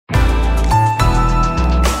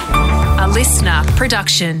listener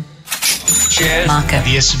production. Shares, Market,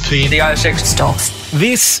 the S&P, the ASX, stocks.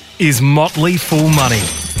 This is Motley Fool Money.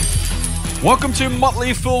 Welcome to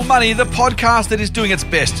Motley Fool Money, the podcast that is doing its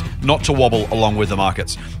best not to wobble along with the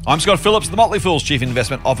markets. I'm Scott Phillips, the Motley Fool's Chief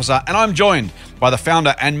Investment Officer, and I'm joined by the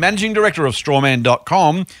founder and managing director of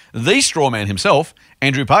Strawman.com, the Strawman himself,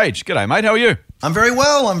 Andrew Page. G'day, mate. How are you? I'm very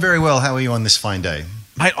well. How are you on this fine day?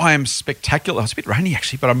 Mate, I am spectacular. It's a bit rainy,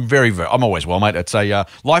 actually, but I'm always well, mate. It's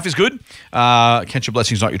life is good. Count your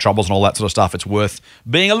blessings, not your troubles, and all that sort of stuff. It's worth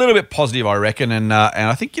being a little bit positive, I reckon. And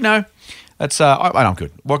I think, that's I'm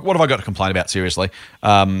good. What have I got to complain about, seriously?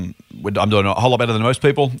 I'm doing a whole lot better than most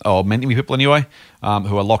people, or many people anyway,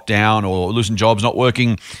 who are locked down or losing jobs, not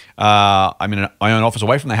working. I'm in my own office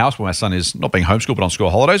away from the house where my son is not being homeschooled but on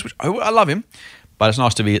school holidays, which I love him. But it's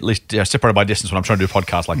nice to be at least separated by distance when I'm trying to do a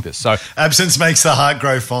podcast like this. So absence makes the heart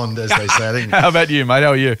grow fond, as they say. I think. How about you, mate? How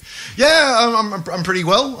are you? Yeah, I'm pretty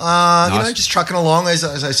well. Nice. Just trucking along. As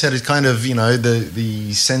I said, it's kind of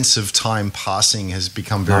the sense of time passing has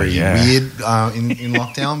become very weird in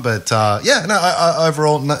lockdown. But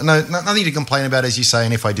overall, nothing to complain about, as you say.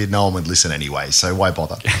 And if I did, no one would listen anyway. So why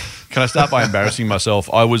bother? Can I start by embarrassing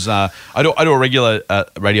myself? I do a regular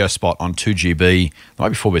radio spot on 2GB. It might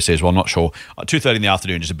be 4BC as well, I'm not sure. 2:30 in the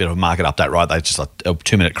afternoon, just a bit of a market update, right? They just a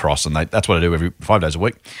 2-minute cross, and that's what I do every 5 days a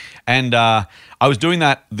week. And I was doing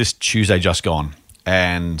that this Tuesday just gone,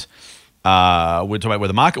 and we're talking about where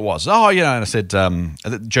the market was. And I said,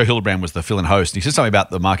 Joe Hildebrand was the fill-in host, and he said something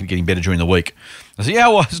about the market getting better during the week. I said,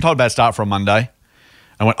 it's not a bad start for a Monday.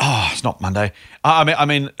 I went, it's not Monday.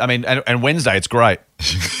 And Wednesday, it's great.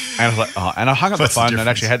 And I was like, and I hung up the phone and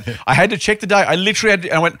actually I had to check the day. I literally had to,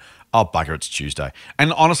 and I went, bugger, it's Tuesday.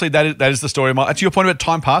 And honestly, that is the story. To your point about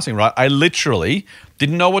time passing, right? I literally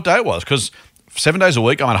didn't know what day it was because 7 days a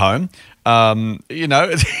week I'm at home. My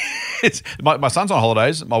son's on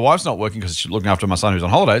holidays. My wife's not working because she's looking after my son who's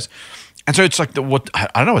on holidays. And so it's like, I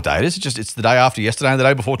don't know what day it is. It's the day after yesterday and the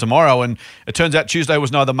day before tomorrow. And it turns out Tuesday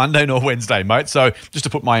was neither Monday nor Wednesday, mate. So just to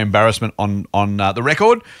put my embarrassment on the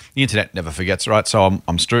record, the internet never forgets, right? So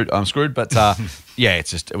I'm screwed. But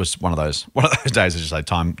it was one of those days. As you say,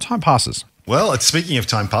 time passes. Well, speaking of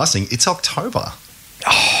time passing, it's October.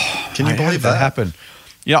 Can you believe that happened?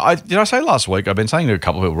 Did I say last week? I've been saying to a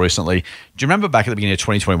couple of people recently. Do you remember back at the beginning of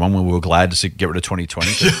 2021 when we were glad to get rid of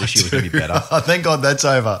 2020 because this year was going to be better? Thank God that's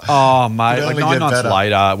over. Oh, mate, like 9 months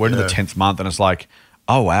later, we're into the 10th month, and it's like,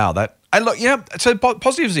 oh wow, that. And look, so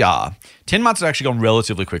positives are 10 months have actually gone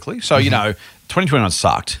relatively quickly. So 2021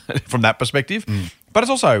 sucked from that perspective, but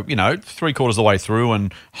it's also 3/4 of the way through,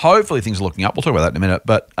 and hopefully things are looking up. We'll talk about that in a minute,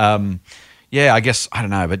 but. I guess, I don't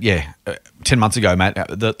know, but 10 months ago, mate,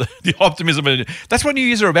 the optimism, that's what New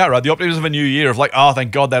Year's are about, right? The optimism of a new year of like,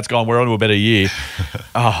 thank God that's gone, we're on to a better year.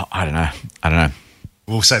 I don't know.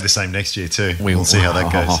 We'll say the same next year too. We'll see how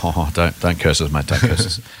that goes. Don't curse us, mate, don't curse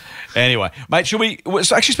us. Anyway, mate, so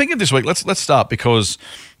actually speaking of this week, let's start because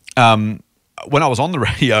when I was on the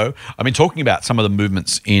radio, I've been talking about some of the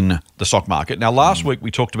movements in the stock market. Now, last week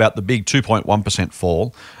we talked about the big 2.1%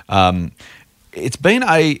 fall. It's been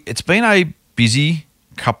a busy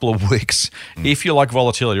couple of weeks if you like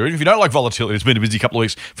volatility, or even if you don't like volatility, it's been a busy couple of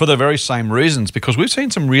weeks for the very same reasons, because we've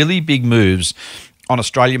seen some really big moves on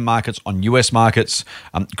Australian markets, on US markets,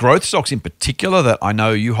 growth stocks in particular that I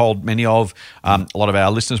know you hold many of, a lot of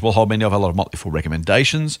our listeners will hold many of, a lot of Motley Fool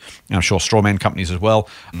recommendations, and I'm sure Strawman companies as well.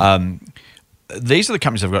 These are the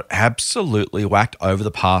companies that have got absolutely whacked over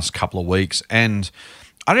the past couple of weeks, and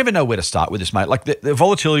I don't even know where to start with this, mate. Like the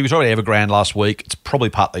volatility, we talked about Evergrande last week. It's probably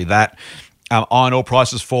partly that. Iron ore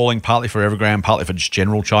prices falling, partly for Evergrande, partly for just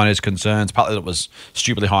general Chinese concerns, partly that it was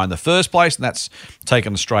stupidly high in the first place, and that's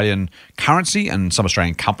taken Australian currency and some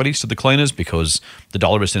Australian companies to the cleaners because the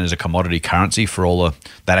dollar is seen as a commodity currency for all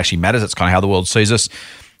that actually matters. That's kind of how the world sees us.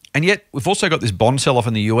 And yet we've also got this bond sell-off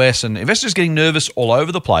in the US and investors getting nervous all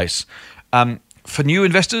over the place. For new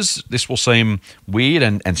investors, this will seem weird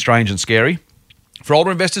and strange and scary. For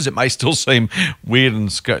older investors, it may still seem weird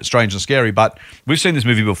and strange and scary, but we've seen this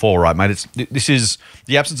movie before, right, mate? This is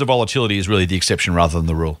the absence of volatility is really the exception rather than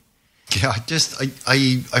the rule. Yeah,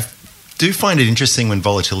 I do find it interesting when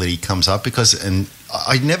volatility comes up because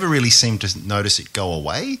I never really seem to notice it go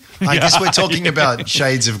away. I guess we're talking about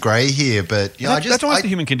shades of grey here, but that's almost the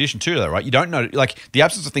human condition too, though, right? You don't know, like the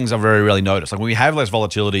absence of things are very rarely noticed. Like when we have less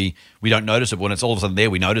volatility, we don't notice it. When it's all of a sudden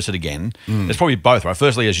there, we notice it again. It's probably both, right?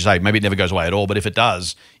 Firstly, as you say, maybe it never goes away at all, but if it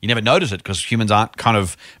does, you never notice it because humans aren't kind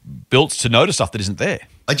of built to notice stuff that isn't there.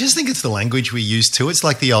 I just think it's the language we use too. It's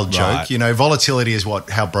like the old Right. joke, volatility is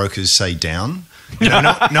how brokers say down.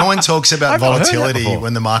 No one talks about I've not heard that volatility before.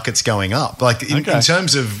 when the market's going up. Like in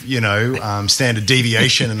terms of standard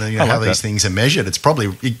deviation and then, how these things are measured, it's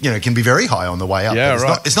probably can be very high on the way up. Yeah,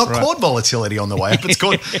 but it's not called volatility on the way up.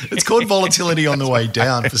 It's called volatility on the way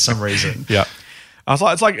down for some reason. Yeah. I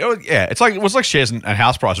was like, it was like shares and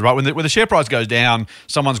house prices, right? When the share price goes down,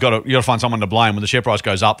 you got to find someone to blame. When the share price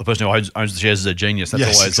goes up, the person who owns the shares is a genius.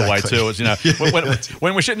 That's always the way too. It's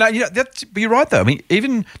when we but you're right though. I mean,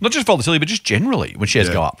 even not just volatility, but just generally when shares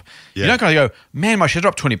go up, you don't kind of go, man, my shares are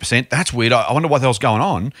up 20%. That's weird. I wonder what the hell's going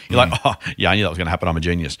on. You're like, oh yeah, I knew that was going to happen. I'm a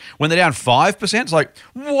genius. When they're down 5%, it's like,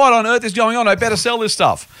 what on earth is going on? I better sell this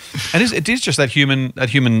stuff. And it is just that human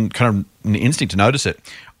kind of instinct to notice it.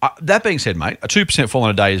 That being said, mate, a 2% fall in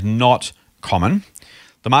a day is not common.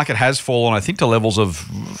 The market has fallen, I think, to levels of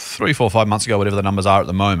 3, 4, 5 months ago, whatever the numbers are at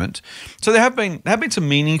the moment. So there have been some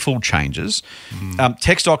meaningful changes.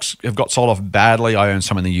 Tech stocks have got sold off badly. I own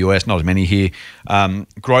some in the US, not as many here.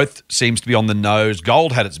 Growth seems to be on the nose.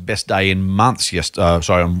 Gold had its best day in months.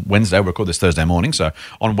 On Wednesday. We record this Thursday morning. So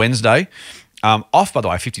on Wednesday, off, by the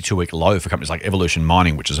way, a 52-week low for companies like Evolution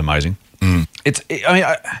Mining, which is amazing.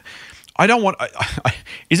 I don't want.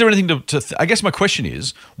 Is there anything I guess my question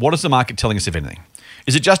is, what is the market telling us, if anything?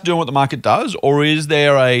 Is it just doing what the market does, or is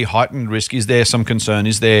there a heightened risk? Is there some concern?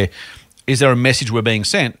 Is there a message we're being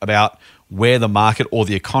sent about where the market or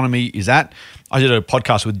the economy is at? I did a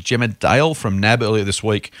podcast with Gemma Dale from NAB earlier this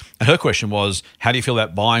week, and her question was, how do you feel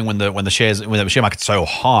about buying when the share market's so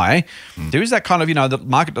high? There is that kind of the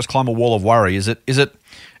market does climb a wall of worry. Is the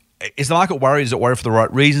market worried? Is it worried for the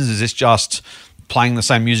right reasons? Is this just playing the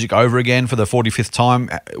same music over again for the 45th time?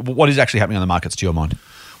 What is actually happening on the markets to your mind?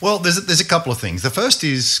 Well, there's a couple of things. The first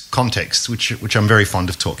is context, which I'm very fond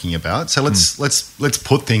of talking about. So let's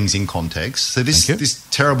put things in context. So this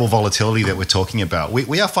terrible volatility that we're talking about,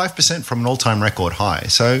 we are 5% from an all-time record high.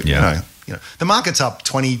 So the market's up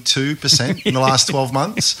 22% in the last 12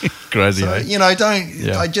 months. Crazy. So, I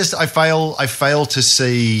fail to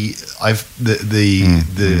see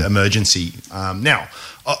the emergency. Now,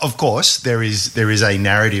 of course, there is a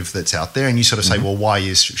narrative that's out there, and you sort of say, well,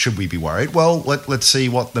 should we be worried? Well, let's see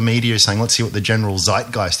what the media is saying. Let's see what the general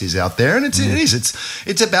zeitgeist is out there, and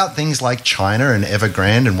it's about things like China and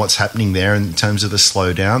Evergrande and what's happening there in terms of the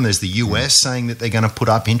slowdown. There's the US saying that they're going to put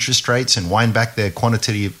up interest rates and wind back their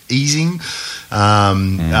quantitative easing.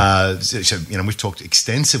 We've talked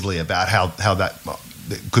extensively about how that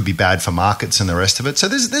could be bad for markets and the rest of it. So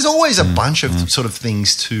there's always a bunch of sort of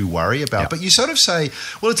things to worry about. But you sort of say,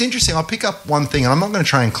 well, it's interesting. I'll pick up one thing, and I'm not going to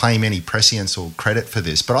try and claim any prescience or credit for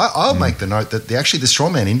this, but I'll make the note that the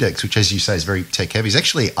strawman index, which as you say is very tech heavy, is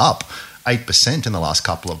actually up 8% in the last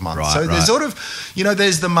couple of months. Right, so there's sort of,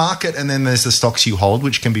 there's the market and then there's the stocks you hold,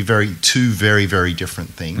 which can be two very, very different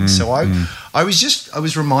things. So I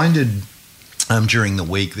was reminded during the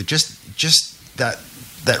week that just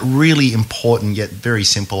that really important yet very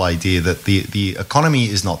simple idea that the economy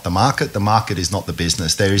is not the market is not the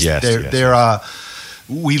business.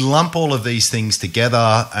 We lump all of these things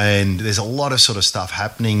together, and there's a lot of sort of stuff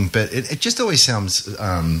happening, but it just always sounds,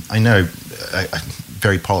 I know,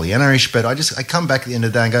 very Pollyanna-ish, but I come back at the end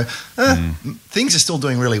of the day and go, things are still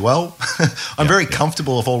doing really well. I'm very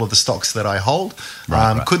comfortable with all of the stocks that I hold.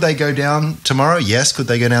 Right. Could they go down tomorrow? Yes. Could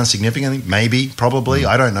they go down significantly? Maybe, probably.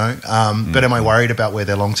 I don't know. But am I worried about where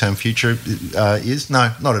their long-term future is?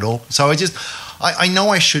 No, not at all. So I know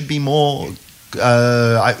I should be more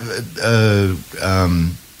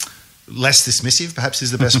less dismissive, perhaps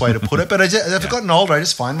is the best way to put it. But as I've gotten older, I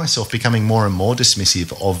just find myself becoming more and more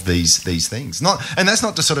dismissive of these things. And that's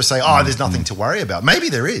not to sort of say, there's nothing to worry about. Maybe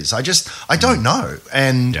there is. I don't know.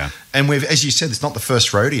 And we've, as you said, it's not the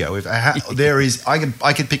first rodeo. There is.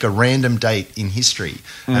 I could pick a random date in history,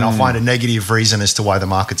 and I'll find a negative reason as to why the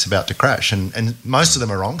market's about to crash. And most of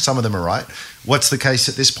them are wrong. Some of them are right. What's the case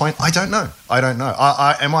at this point? I don't know.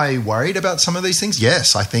 Am I worried about some of these things?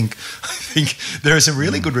 Yes, I think there are some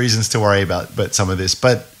really good reasons to worry about some of this.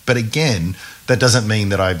 But again, that doesn't mean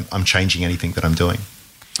that I'm changing anything that I'm doing.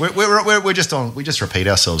 We just repeat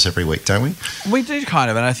ourselves every week, don't we? We do kind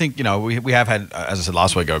of, and I think we have had, as I said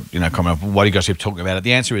last week, comment up. Why do you guys keep talking about it?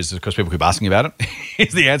 The answer is because people keep asking about it.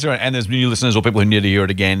 Is the answer, and there's new listeners or people who need to hear it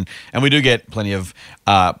again, and we do get plenty of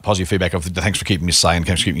positive feedback of thanks for keeping me sane,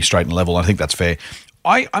 thanks for keeping me straight and level. And I think that's fair.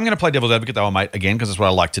 I'm going to play devil's advocate though, mate, again because that's what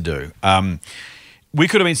I like to do. We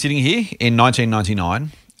could have been sitting here in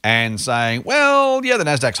 1999. and saying, well, yeah, the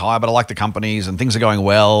Nasdaq's high, but I like the companies and things are going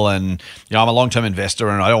well, and I'm a long-term investor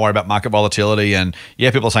and I don't worry about market volatility, and yeah,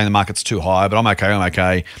 people are saying the market's too high, but I'm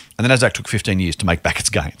okay. And the Nasdaq took 15 years to make back its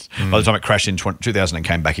gains. By the time it crashed in 2000 and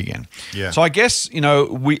came back again. Yeah. So I guess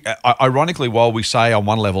we ironically, while we say on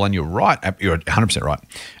one level, and you're right, you're 100%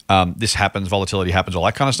 right, this happens, volatility happens, all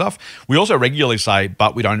that kind of stuff. We also regularly say,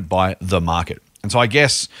 but we don't buy the market. And so I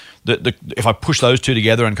guess if I push those two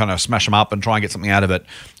together and kind of smash them up and try and get something out of it,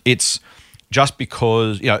 it's just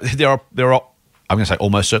because there are I'm going to say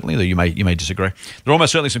almost certainly, though you may disagree. There are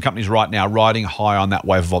almost certainly some companies right now riding high on that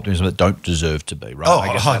wave of optimism that don't deserve to be,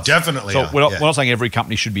 right? Definitely. So we're not saying every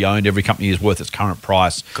company should be owned. Every company is worth its current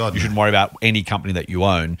price. You shouldn't worry about any company that you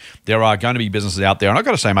own. There are going to be businesses out there, and I've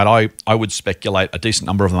got to say, mate, I would speculate a decent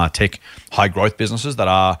number of them are tech, high growth businesses that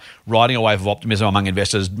are riding a wave of optimism among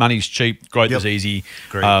investors. Money's cheap, growth is easy.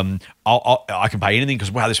 Great. I can pay anything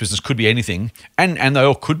because, wow, this business could be anything. And they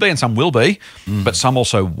all could be and some will be, but some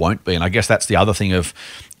also won't be. And I guess that's the other thing of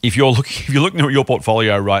if you're looking at your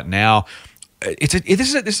portfolio right now,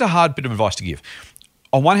 this is a hard bit of advice to give.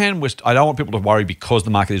 On one hand, I don't want people to worry because the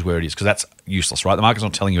market is where it is, because that's useless, right? The market's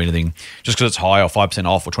not telling you anything just because it's high or 5%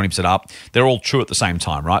 off or 20% up. They're all true at the same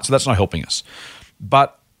time, right? So that's not helping us.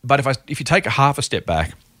 But if you take a half a step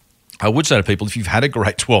back, I would say to people, if you've had a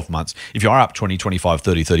great 12 months, if you are up 20, 25,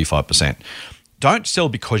 30, 35%, don't sell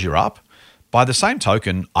because you're up. By the same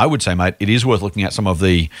token, I would say, mate, it is worth looking at some of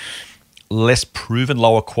the less proven,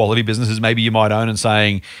 lower quality businesses maybe you might own and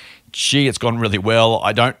saying, gee, it's gone really well.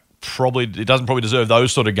 It doesn't probably deserve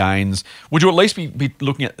those sort of gains. Would you at least be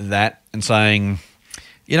looking at that and saying,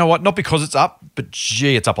 you know what, not because it's up, but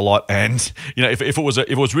gee, it's up a lot. And if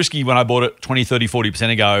it was risky when I bought it 20, 30,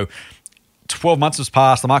 40% ago, 12 months has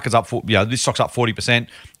passed, the market's up, this stock's up 40%.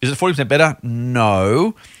 Is it 40% better?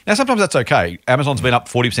 No. Now, sometimes that's okay. Amazon's been up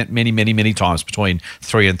 40% many, many, many times between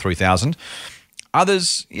 3 and 3,000.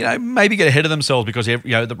 Others, maybe get ahead of themselves because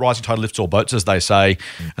the rising tide lifts all boats, as they say.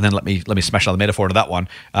 And then let me smash another metaphor into that one.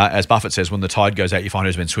 As Buffett says, when the tide goes out, you find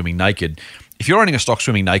who's been swimming naked. If you're owning a stock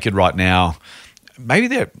swimming naked right now, maybe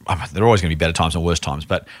there are always going to be better times and worse times,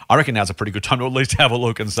 but I reckon now's a pretty good time to at least have a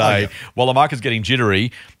look and say, while the market's getting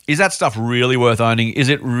jittery, is that stuff really worth owning? Is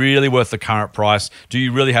it really worth the current price? Do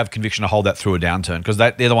you really have conviction to hold that through a downturn? Because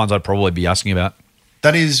they're the ones I'd probably be asking about.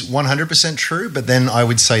 That is 100% true, but then I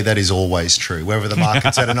would say that is always true. Whether the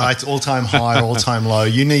market's at an all-time high or all-time low,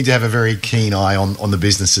 you need to have a very keen eye on the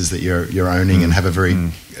businesses that you're owning and have a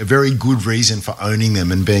very good reason for owning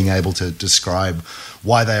them and being able to describe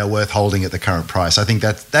why they are worth holding at the current price. I think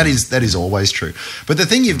that is always true. But the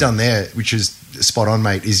thing you've done there, which is spot on,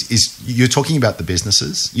 mate, is you're talking about the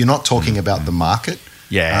businesses. You're not talking about the market.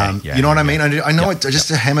 You know what I mean? I know just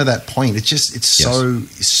to hammer that point, it's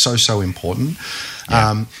so important.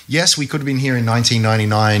 Yes, we could have been here in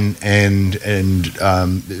 1999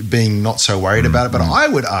 and being not so worried about it, but I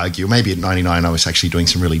would argue maybe at 99 I was actually doing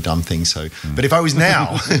some really dumb things. But if I was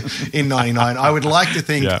now in 99, I would like to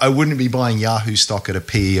think I wouldn't be buying Yahoo stock at a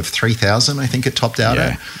PE of 3,000. I think it topped out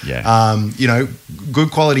at.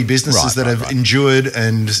 Good quality businesses that have endured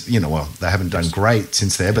and they haven't done great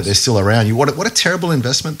since there, but they're still around. What a terrible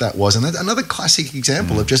investment that was, and that's another classic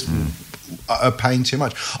example of just paying too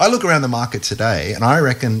much. I look around the market today, and I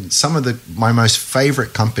reckon some of my most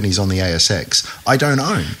favorite companies on the ASX I don't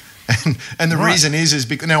own. And the reason is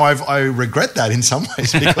because now I regret that in some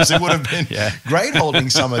ways because it would have been great holding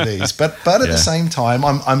some of these. But at the same time,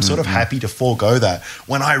 I'm sort of happy to forego that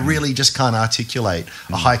when I really just can't articulate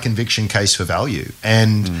a high conviction case for value.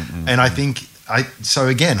 And I think so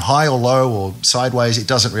again, high or low or sideways, it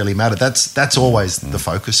doesn't really matter. That's always the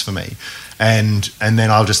focus for me. And then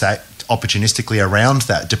I'll just act opportunistically around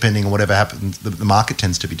that, depending on whatever happens the market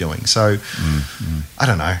tends to be doing. So I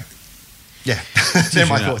don't know. Yeah, they're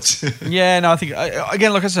my thoughts. I think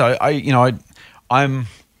again, like I said, I'm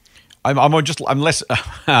less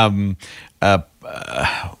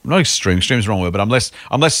not extreme. Extreme is the wrong word, but I'm less.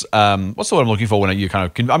 What's the word I'm looking for when you kind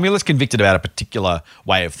of? less convicted about a particular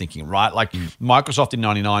way of thinking, right? Like Microsoft in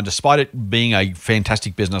 '99, despite it being a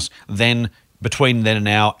fantastic business, then between then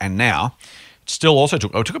and now. Still also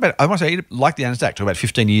took about, I want to say, like the Nasdaq, took about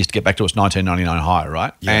 15 years to get back to its 1999 high,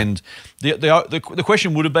 right? Yeah. And the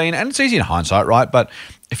question would have been, and it's easy in hindsight, right? But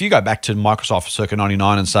if you go back to Microsoft circa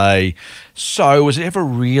 99 and say, so was it ever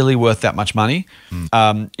really worth that much money?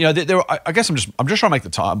 I guess I'm just trying to make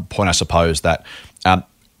the point, I suppose, that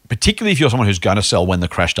particularly if you're someone who's going to sell when the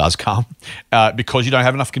crash does come, because you don't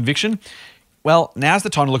have enough conviction, well, now's the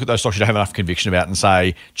time to look at those stocks you don't have enough conviction about and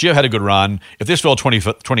say, gee, I've had a good run. If this fell 20,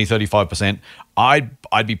 35%,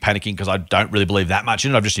 I'd be panicking because I don't really believe that much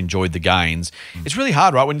in it. I've just enjoyed the gains. It's really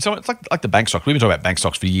hard, right? When someone, it's like the bank stocks. We've been talking about bank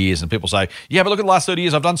stocks for years, and people say, yeah, but look at the last 30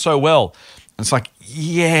 years, I've done so well. And it's like,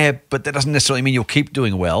 yeah, but that doesn't necessarily mean you'll keep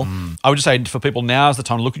doing well. I would just say for people, now's the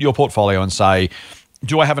time to look at your portfolio and say,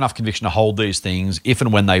 do I have enough conviction to hold these things if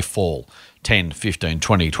and when they fall 10, 15,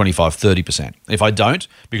 20, 25, 30%? If I don't,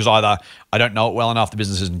 because either I don't know it well enough, the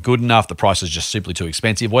business isn't good enough, the price is just simply too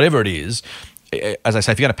expensive, whatever it is, as I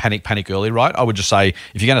say, if you're going to panic early, right? I would just say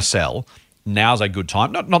if you're going to sell, now's a good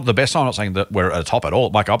time. Not the best time. I'm not saying that we're at the top at all.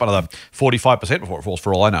 It might go up another 45% before it falls,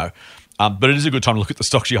 for all I know. But it is a good time to look at the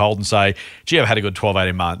stocks you hold and say, gee, I've had a good 12,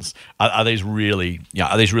 18 months. Are these really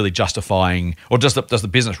justifying, or does the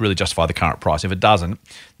business really justify the current price? If it doesn't,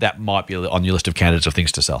 that might be on your list of candidates of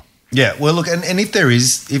things to sell. Yeah, well, look, and if there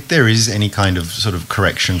is any kind of sort of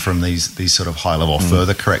correction from these sort of high level, or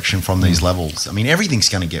further correction from these levels, I mean, everything's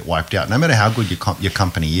going to get wiped out, no matter how good your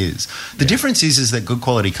company is. The difference is that good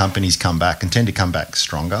quality companies come back and tend to come back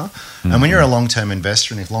stronger. And when you're a long term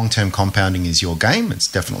investor, and if long term compounding is your game, it's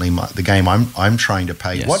definitely the game I'm trying to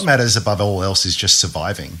play. Yes. What matters above all else is just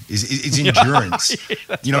surviving, is endurance.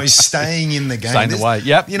 Is staying in the game. Staying the way.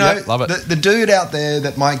 Yep. Love it. The dude out there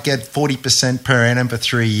that might get 40% per annum for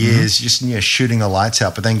 3 years. Just shooting the lights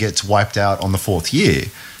out, but then gets wiped out on the fourth year,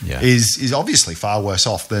 is obviously far worse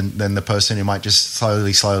off than the person who might just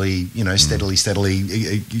slowly, steadily,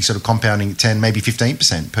 sort of compounding 10, maybe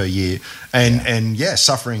 15% per year, and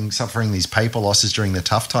suffering these paper losses during the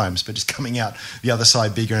tough times, but just coming out the other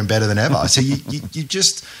side bigger and better than ever. So you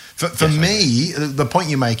just for me, the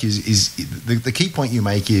point you make is the key point you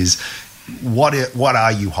make is, what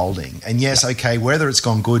are you holding? And yes, okay, whether it's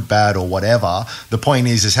gone good, bad, or whatever, the point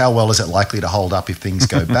is how well is it likely to hold up if things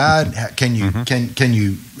go bad? Can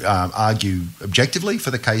you argue objectively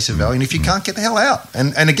for the case of value? And if you can't, get the hell out.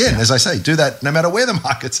 And again, as I say, do that no matter where the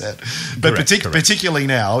market's at. But correct. Particularly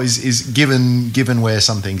now is given where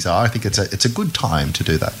some things are, I think it's a good time to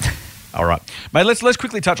do that. All right, mate. Let's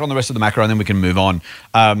quickly touch on the rest of the macro, and then we can move on.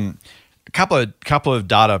 A couple of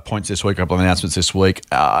data points this week, a couple of announcements this week.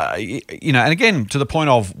 And again, to the point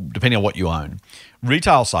of depending on what you own,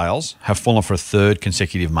 retail sales have fallen for a third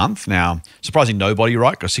consecutive month. Now, surprising nobody,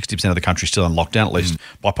 right? Because 60% of the country is still in lockdown, at least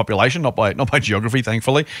by population, not by geography,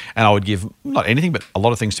 thankfully. And I would give not anything, but a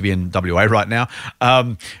lot of things to be in WA right now.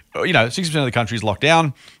 60% of the country is locked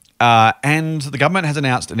down, and the government has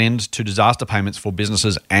announced an end to disaster payments for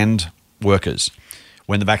businesses and workers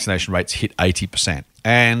when the vaccination rates hit 80%.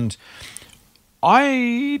 And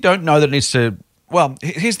I don't know that it needs to. Well,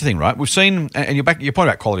 here's the thing, right? We've seen, and your point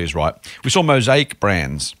about quality is right. We saw Mosaic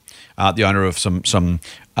Brands, the owner of some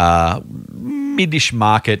mid-ish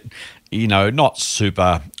market, not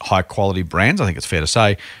super high quality brands, I think it's fair to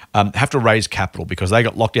say, have to raise capital because they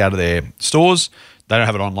got locked out of their stores. They don't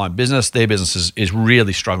have an online business. Their business is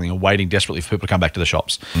really struggling and waiting desperately for people to come back to the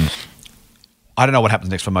shops. I don't know what happens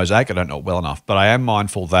next for Mosaic. I don't know it well enough, but I am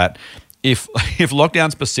mindful that if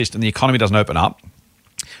lockdowns persist and the economy doesn't open up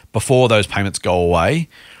before those payments go away,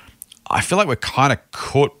 I feel like we're kind of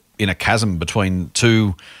caught in a chasm between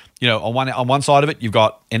two. On one side of it, you've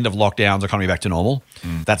got end of lockdowns, economy back to normal.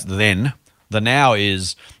 That's then. The now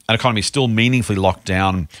is an economy still meaningfully locked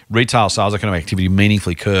down, retail sales, economic activity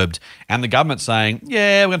meaningfully curbed, and the government saying,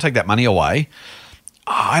 "Yeah, we're going to take that money away."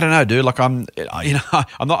 I don't know, dude. Like I'm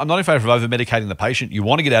not in favour of over medicating the patient. You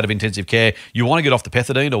want to get out of intensive care. You want to get off the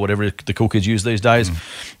pethidine or whatever the cool kids use these days.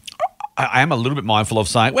 I am a little bit mindful of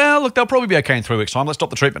saying, well, look, they'll probably be okay in 3 weeks' time. Let's stop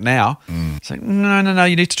the treatment now. Saying, no,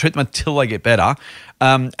 you need to treat them until they get better.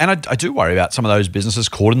 And I do worry about some of those businesses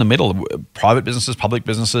caught in the middle, private businesses, public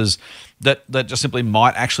businesses, that just simply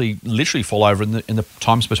might actually literally fall over in the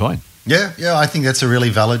times between. Yeah, I think that's a really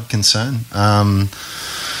valid concern.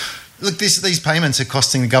 Look, these payments are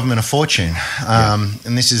costing the government a fortune,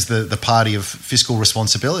 and this is the party of fiscal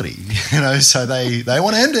responsibility. So they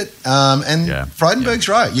want to end it. Frydenberg's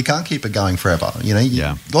right; you can't keep it going forever.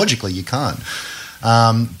 Logically you can't.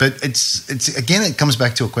 But it's again, it comes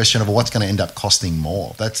back to a question of what's going to end up costing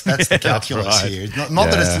more. That's the calculus here. Not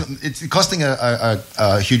that it's costing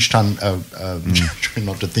a huge ton of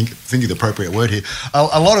not to think of the appropriate word here.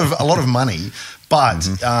 A lot of money. But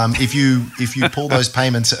if you pull those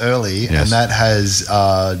payments early, and that has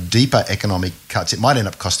deeper economic cuts, it might end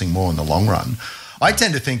up costing more in the long run. I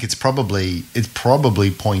tend to think it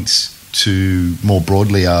probably points to more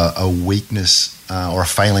broadly a weakness or a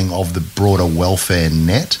failing of the broader welfare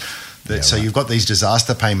net. So you've got these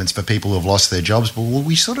disaster payments for people who have lost their jobs. But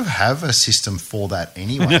we sort of have a system for that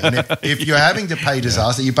anyway. And if you're having to pay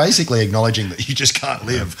disaster, you're basically acknowledging that you just can't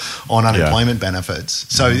live on unemployment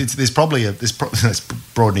benefits. So there's probably that's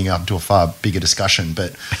broadening up to a far bigger discussion,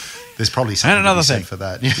 but there's probably something and another to be thing said for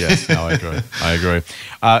that. Yes, no, I agree.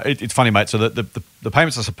 It's funny, mate. So the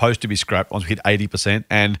payments are supposed to be scrapped once we hit 80%,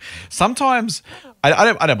 and sometimes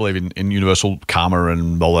I don't believe in universal karma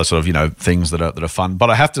and all those sort of things that are fun. But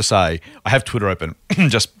I have to say, I have Twitter open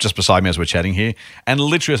just beside me as we're chatting here, and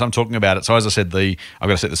literally as I'm talking about it. So as I said, I've got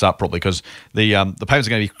to set this up properly because the payments are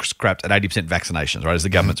going to be scrapped at 80% vaccinations, right? Is the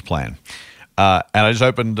government's plan. And I just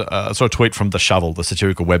opened a sort of tweet from The Shovel, the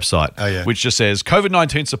satirical website, which just says,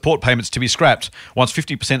 COVID-19 support payments to be scrapped once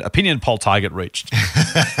 50% opinion poll target reached.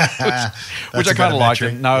 which I kind of like.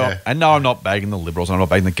 And no, I'm not bagging the Liberals. I'm not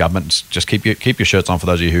bagging the government. Just keep your shirts on for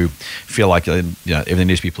those of you who feel like everything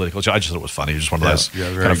needs to be political. I just thought it was funny. Just one of those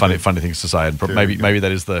kind of funny things to say. And maybe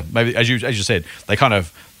that is maybe as you said,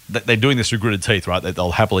 they're doing this through gritted teeth, right?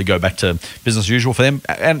 They'll happily go back to business as usual for them,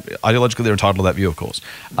 and ideologically they're entitled to that view, of course.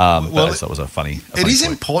 That was a funny. It is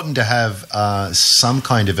point. important to have some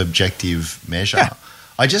kind of objective measure. Yeah.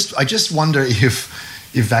 I just wonder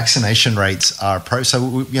if vaccination rates are so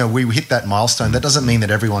we hit that milestone. That doesn't mean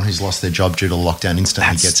that everyone who's lost their job due to lockdown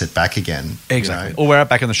instantly gets it back again. Exactly. Or we're out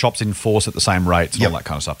back in the shops in force at the same rates and all that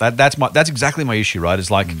kind of stuff. That's exactly my issue, right?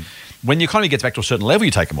 It's like when the economy gets back to a certain level,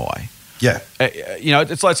 you take them away. Yeah.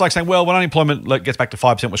 It's like saying, well, when unemployment gets back to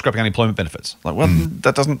 5%, we're scrapping unemployment benefits. Like, well,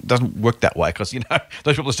 that doesn't work that way because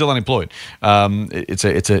those people are still unemployed. It's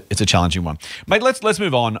a challenging one, mate. Let's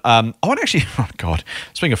move on. I want to actually,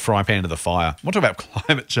 speaking of frying pan into the fire, I want to talk about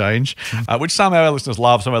climate change, which some of our listeners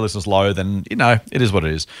love, some of our listeners loathe, and it is what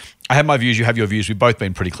it is. I have my views. You have your views. We've both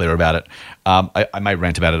been pretty clear about it. I may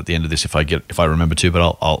rant about it at the end of this if I remember to,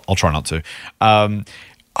 but I'll try not to.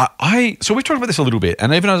 So we've talked about this a little bit,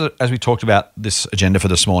 and even as we talked about this agenda for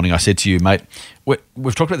this morning, I said to you, mate,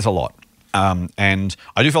 we've talked about this a lot, and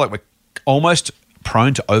I do feel like we're almost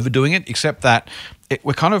prone to overdoing it, except that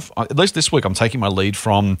we're kind of, at least this week, I'm taking my lead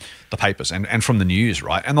from the papers and from the news,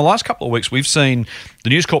 right? And the last couple of weeks, we've seen the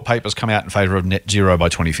News Corp papers come out in favour of net zero by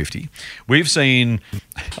 2050. We've seen,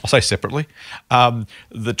 I'll say separately,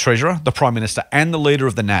 the Treasurer, the Prime Minister, and the leader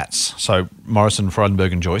of the Nats, so Morrison,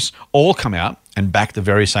 Frydenberg and Joyce, all come out and back the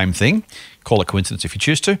very same thing. Call it coincidence if you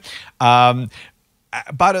choose to.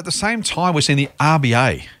 But at the same time, we're seeing the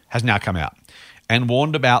RBA has now come out and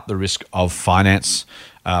warned about the risk of finance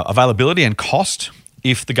availability and cost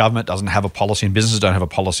if the government doesn't have a policy and businesses don't have a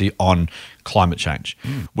policy on climate change.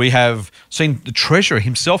 We have seen the Treasurer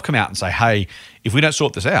himself come out and say, hey, if we don't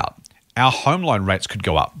sort this out, our home loan rates could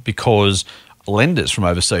go up because lenders from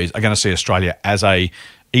overseas are going to see Australia as a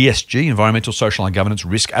ESG, environmental, social and governance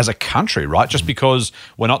risk as a country, right? Just because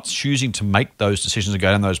we're not choosing to make those decisions and go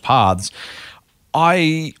down those paths.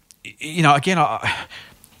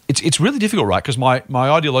 It's really difficult, right? Because my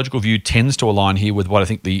ideological view tends to align here with what I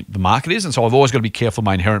think the market is. And so I've always got to be careful of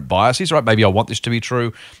my inherent biases, right? Maybe I want this to be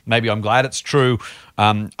true. Maybe I'm glad it's true.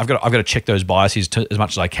 I've got to check those biases as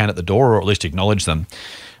much as I can at the door, or at least acknowledge them.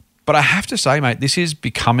 But I have to say, mate, this is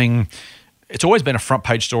becoming... It's always been a front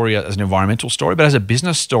page story as an environmental story, but as a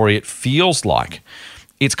business story, it feels like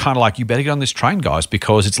it's kind of like you better get on this train, guys,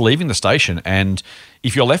 because it's leaving the station. And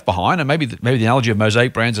if you're left behind, and maybe the analogy of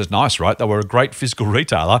Mosaic Brands is nice, right? They were a great physical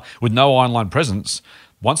retailer with no online presence.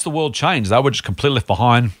 Once the world changed, they were just completely left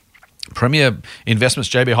behind. Premier Investments,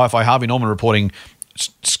 JB Hi-Fi, Harvey Norman reporting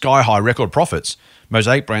sky-high record profits.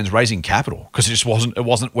 Mosaic Brands raising capital because it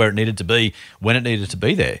wasn't where it needed to be when it needed to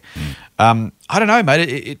be there. I don't know,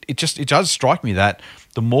 mate. It does strike me that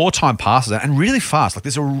the more time passes, and really fast, like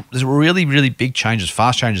there's a really, really big changes,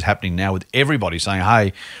 fast changes happening now with everybody saying,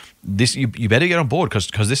 hey, this you better get on board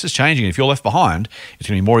because this is changing. If you're left behind, it's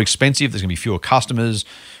going to be more expensive. There's going to be fewer customers.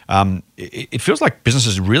 It feels like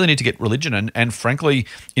businesses really need to get religion, and frankly,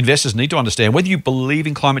 investors need to understand whether you believe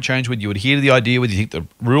in climate change, whether you adhere to the idea, whether you think the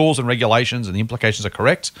rules and regulations and the implications are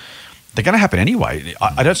correct. They're going to happen anyway.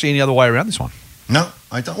 I don't see any other way around this one. No,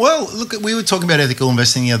 I don't. Well, look, we were talking about ethical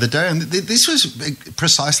investing the other day, and this was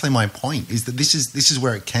precisely my point: is that this is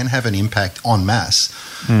where it can have an impact en masse,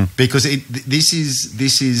 because this is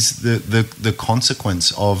the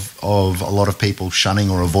consequence of a lot of people shunning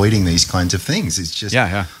or avoiding these kinds of things. It's just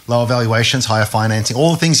lower valuations, higher financing,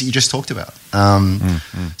 all the things that you just talked about.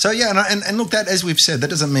 So and look, that, as we've said, that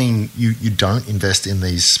doesn't mean you don't invest in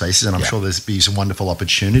these spaces, and I'm sure there's be some wonderful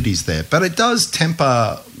opportunities there, but it does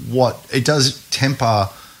temper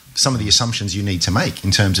some of the assumptions you need to make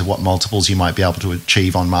in terms of what multiples you might be able to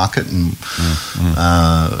achieve on market and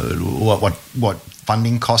what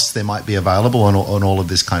funding costs there might be available on all of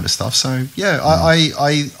this kind of stuff. So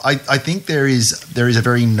I think there is a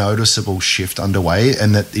very noticeable shift underway,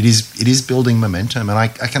 and that it is building momentum, and I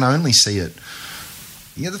can only see it.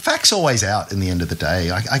 The fact's always out in the end of the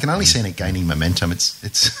day. I can only see it gaining momentum. It's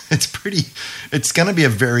going to be a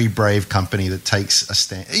very brave company that takes a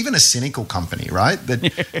stand, even a cynical company, right?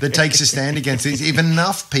 That takes a stand against this. If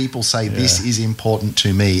enough people say this is important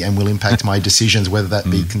to me and will impact my decisions, whether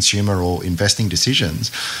that be consumer or investing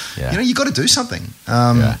decisions, you've got to do something.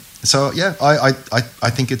 So I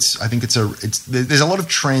think there's a lot of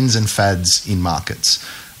trends and fads in markets.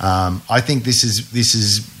 I think this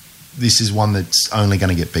is one that's only going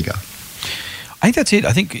to get bigger. I think that's it.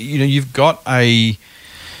 I think you've got a.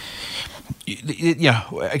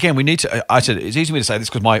 Again, we need to. I said it's easy for me to say this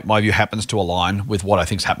because my view happens to align with what I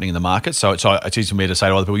think is happening in the market. So it's easy for me to say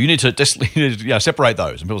to other people, you need to separate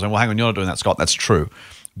those. And people say, well, hang on, you're not doing that, Scott. That's true,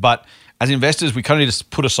 but as investors, we kind of need to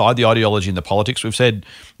put aside the ideology and the politics. We've said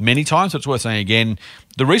many times, but it's worth saying again,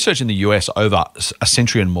 the research in the US over a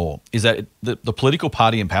century and more is that the political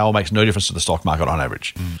party in power makes no difference to the stock market on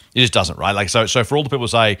average. It just doesn't, right? Like so for all the people who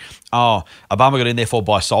say, oh, Obama got in therefore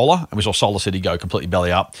by solar, and we saw Solar City go completely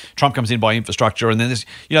belly up. Trump comes in by infrastructure, and then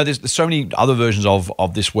there's so many other versions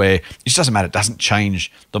of this where it just doesn't matter. It doesn't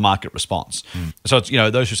change the market response. So it's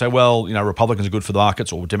those who say, well, Republicans are good for the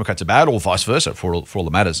markets or Democrats are bad, or vice versa for all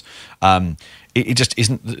that matters. It just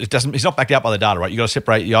isn't. It's not backed out by the data, right? You got to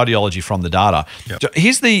separate the ideology from the data. Yep. So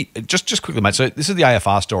here's just quickly, mate. So this is the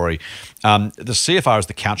AFR story. The CFR is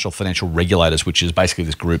the Council of Financial Regulators, which is basically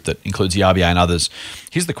this group that includes the RBA and others.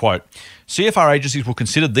 Here's the quote: CFR agencies will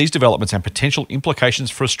consider these developments and potential implications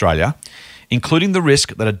for Australia, including the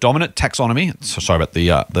risk that a dominant taxonomy, sorry about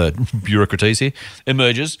the bureaucraties here,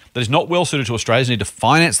 emerges that is not well suited to Australia's need to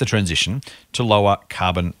finance the transition to lower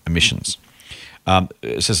carbon emissions.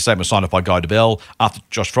 It says the statement was signed off by Guy Debelle after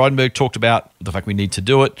Josh Frydenberg talked about the fact we need to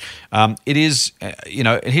do it. It is, and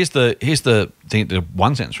here's the thing, the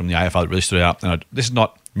one sentence from the AFR that really stood out. This is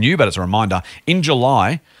not new, but it's a reminder. In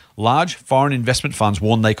July, large foreign investment funds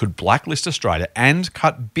warned they could blacklist Australia and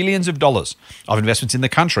cut billions of dollars of investments in the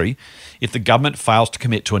country if the government fails to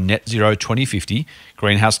commit to a net zero 2050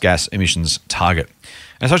 greenhouse gas emissions target.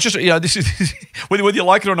 And so it's just, this is whether you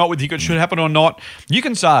like it or not, whether you think it should happen or not, you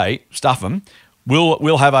can say, stuff them.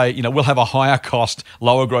 We'll have a higher cost,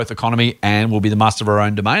 lower growth economy, and we'll be the master of our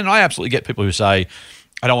own domain. And I absolutely get people who say,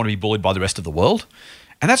 I don't want to be bullied by the rest of the world.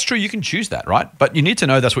 And that's true. You can choose that, right? But you need to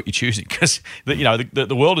know that's what you're choosing, because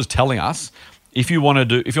the world is telling us if you want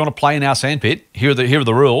to play in our sandpit, here are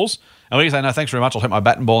the rules. And we can say, no, thanks very much. I'll take my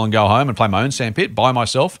bat and ball and go home and play my own sandpit by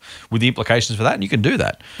myself with the implications for that. And you can do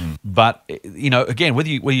that. But again, whether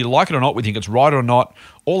you like it or not, whether you think it's right or not,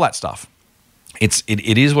 all that stuff.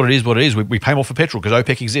 It is what it is. We pay more for petrol because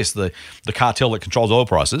OPEC exists, the cartel that controls oil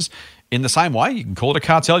prices. In the same way, you can call it a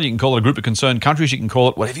cartel, you can call it a group of concerned countries, you can call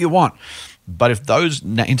it whatever you want. But if those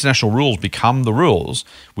international rules become the rules,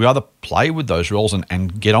 we either play with those rules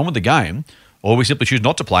and get on with the game, or we simply choose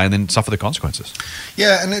not to play and then suffer the consequences.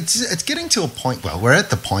 Yeah, and it's getting to a point, well, we're at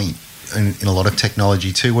the point in a lot of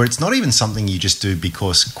technology too, where it's not even something you just do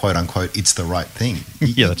because, quote unquote, it's the right thing.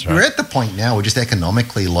 Yeah, that's right. We're at the point now where just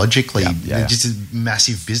economically, logically, just a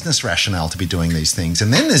massive business rationale to be doing these things.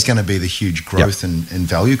 And then there's going to be the huge growth and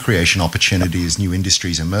value creation opportunity as new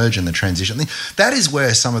industries emerge and the transition. That is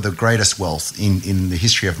where some of the greatest wealth in the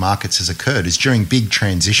history of markets has occurred, is during big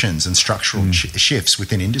transitions and structural shifts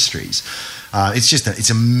within industries. It's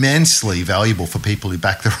immensely valuable for people who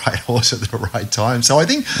back the right horse at the right time. So I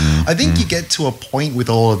think you get to a point with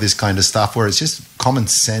all of this kind of stuff where it's just common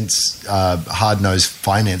sense, hard-nosed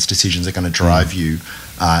finance decisions are going to drive you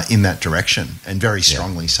in that direction, and very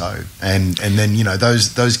strongly so. And then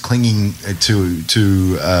those clinging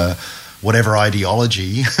to whatever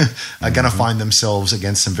ideology are going to find themselves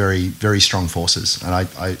against some very, very strong forces. And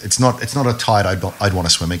it's not a tide I'd want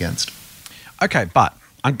to swim against. Okay, but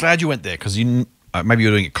I'm glad you went there, because maybe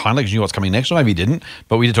you're doing it kindly because you knew what's coming next, or maybe you didn't.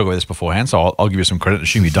 But we did talk about this beforehand, so I'll give you some credit.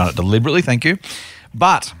 Assume you've done it deliberately. Thank you.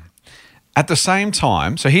 But at the same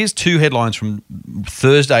time, so here's two headlines from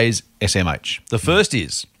Thursday's SMH. The first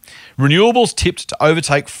is renewables tipped to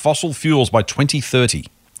overtake fossil fuels by 2030.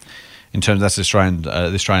 In terms, that's the Australian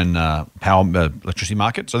power electricity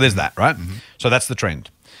market. So there's that, right? Mm-hmm. So that's the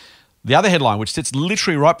trend. The other headline, which sits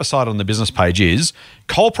literally right beside on the business page, is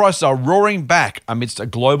coal prices are roaring back amidst a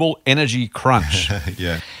global energy crunch.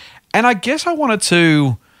 Yeah. And I guess I wanted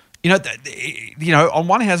to On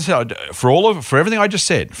one hand, for everything I just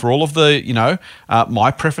said, for all of the,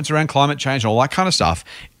 my preference around climate change and all that kind of stuff,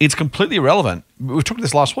 it's completely irrelevant. We talked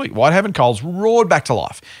this last week. Whitehaven Coal's roared back to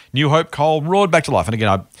life. New Hope Coal roared back to life. And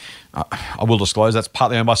again, I will disclose that's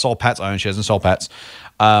partly owned by Soul Patts. I own shares in Soul Patts,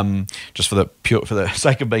 just for the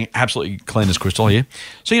sake of being absolutely clean as crystal here.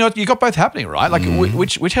 So you got both happening, right? Like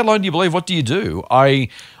which headline do you believe? What do you do? I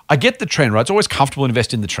get the trend, right? It's always comfortable to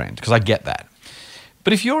invest in the trend because I get that.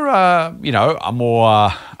 But if you're, a more,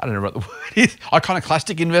 I don't know what the word is,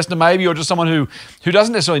 iconoclastic investor maybe, or just someone who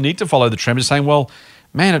doesn't necessarily need to follow the trend, just saying, well,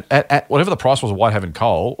 man, at whatever the price was of Whitehaven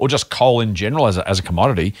Coal, or just coal in general as a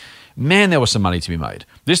commodity, man, there was some money to be made.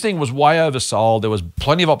 This thing was way oversold. There was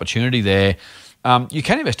plenty of opportunity there. You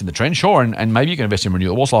can invest in the trend, sure, and maybe you can invest in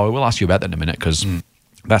renewables. So we'll ask you about that in a minute because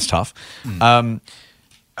that's tough.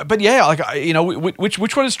 But yeah,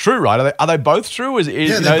 which one is true, right? Are they both true?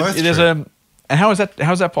 They're both true. And how is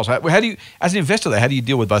that possible? How do you, as an investor, how do you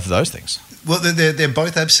deal with both of those things? Well, they're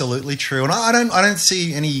both absolutely true, and I don't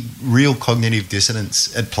see any real cognitive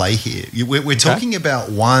dissonance at play here. We're talking about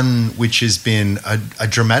one which has been a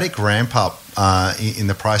dramatic ramp up in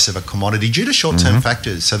the price of a commodity due to short-term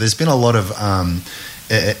factors. So there's been a lot of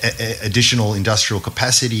additional industrial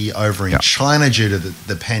capacity over in China due to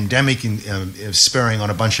the pandemic spurring on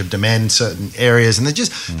a bunch of demand in certain areas, and they're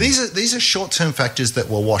just these are short-term factors that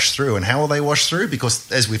will wash through. And how will they wash through?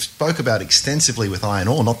 Because as we've spoke about extensively with iron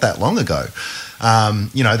ore not that long ago,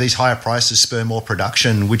 these higher prices spur more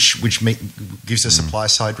production, which gives a supply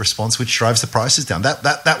side response, which drives the prices down.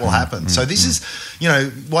 That will happen. So this is,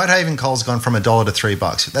 Whitehaven Coal's gone from $1 to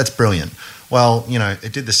 $3. That's brilliant. Well,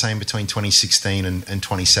 it did the same between 2016 and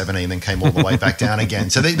 2017, then came all the way back down again.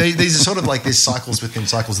 So these are sort of like these cycles within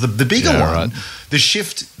cycles. The bigger one, right. the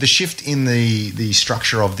shift in the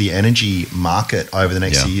structure of the energy market over the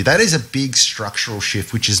next year, that is a big structural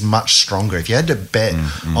shift, which is much stronger. If you had to bet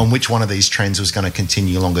on which one of these trends was going to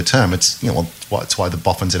continue longer term, it's it's why the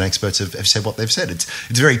boffins and experts have said what they've said. It's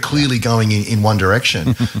very clearly going in one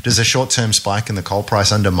direction. Does a short term spike in the coal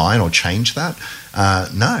price undermine or change that?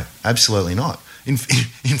 No, absolutely not. In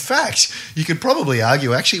fact, you could probably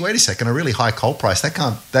argue, actually, wait a second, a really high coal price, that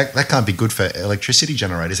can't be good for electricity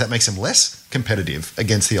generators. That makes them less competitive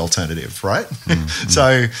against the alternative, right?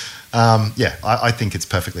 So, I think it's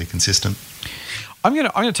perfectly consistent. I'm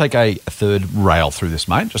gonna take a third rail through this,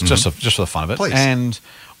 mate, just for the fun of it. Please. And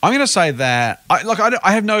I'm going to say that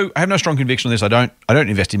I have no strong conviction on this. I don't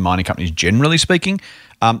invest in mining companies generally speaking.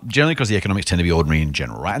 Generally because the economics tend to be ordinary in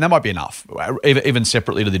general, right? And that might be enough, even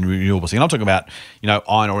separately to the renewables thing. And I'm talking about,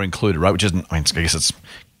 iron ore included, right? Which isn't, I guess it's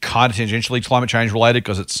kind of tangentially climate change related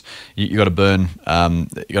because it's you got to burn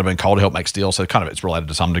coal to help make steel, so kind of it's related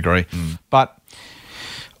to some degree. But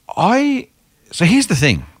so here's the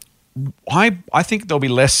thing, I think there'll be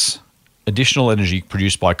less additional energy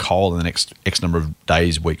produced by coal in the next X number of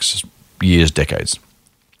days, weeks, years, decades,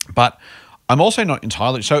 but I'm also not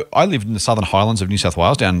entirely... So I lived in the Southern Highlands of New South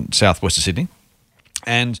Wales, down southwest of Sydney,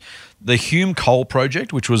 and the Hume Coal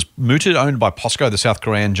Project, which was mooted, owned by POSCO, the South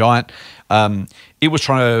Korean giant, it was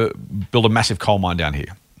trying to build a massive coal mine down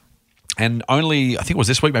here. And only, I think it was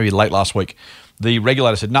this week, maybe late last week, the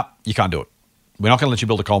regulator said, no, you can't do it. We're not going to let you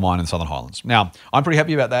build a coal mine in the Southern Highlands. Now, I'm pretty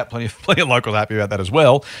happy about that. Plenty of locals are happy about that as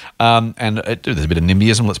well. And there's a bit of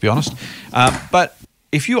NIMBYism, let's be honest. But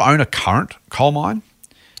if you own a current coal mine,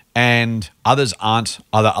 and others aren't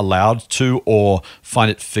either allowed to or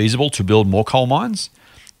find it feasible to build more coal mines,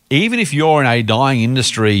 even if you're in a dying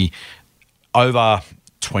industry over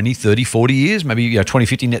 20, 30, 40 years, maybe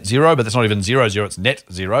 2050 net zero, but that's not even zero, it's net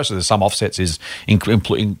zero, so there's some offsets is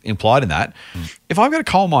implied in that. If I've got a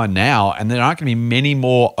coal mine now and there aren't going to be many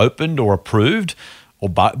more opened or approved or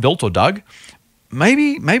built or dug,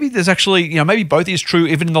 maybe there's actually, maybe both is true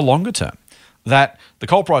even in the longer term. That the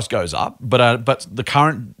coal price goes up, but the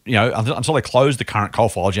current, until they close the current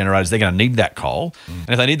coal-fired generators, they're going to need that coal. And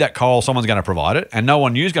if they need that coal, someone's going to provide it, and no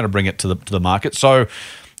one new is going to bring it to the market. So,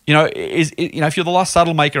 if you're the last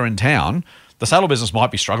saddle maker in town, the saddle business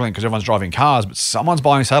might be struggling because everyone's driving cars, but someone's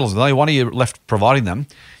buying saddles. There's only one of you left providing them.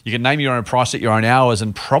 You can name your own price at your own hours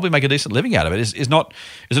and probably make a decent living out of it. Is it not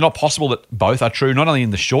possible that both are true, not only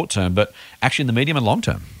in the short term, but actually in the medium and long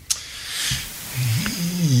term?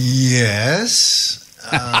 Yes.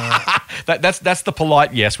 That's the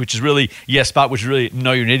polite yes, which is really yes, but which is really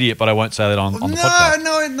no, you're an idiot. But I won't say that on the podcast.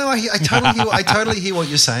 No. I totally hear what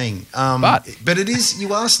you're saying. But it is,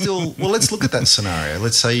 you are still. Well, let's look at that scenario.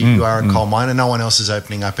 Let's say you are a coal miner, no one else is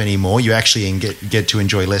opening up anymore. You actually get to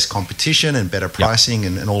enjoy less competition and better pricing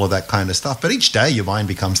and all of that kind of stuff. But each day your mine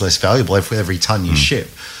becomes less valuable for every ton you ship.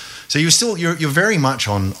 So you're very much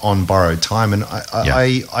on borrowed time, and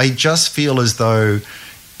I just feel as though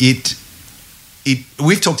it.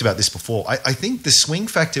 We've talked about this before. I think the swing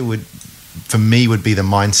factor would be the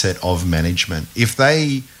mindset of management. If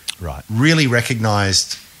they really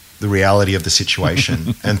recognised the reality of the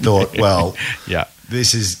situation and thought, well,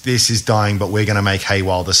 this is dying, but we're going to make hay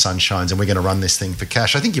while the sun shines, and we're going to run this thing for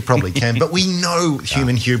cash. I think you probably can, but we know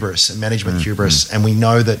human hubris and management hubris, and we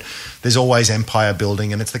know that there's always empire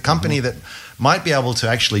building, and it's the company that might be able to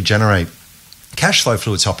actually generate cash flow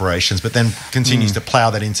through its operations, but then continues to plow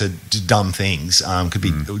that into dumb things. Could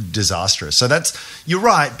be disastrous. So you're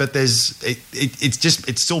right, but you're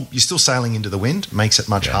still sailing into the wind. Makes it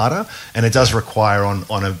much harder, and it does require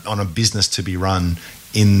on a business to be run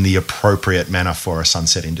in the appropriate manner for a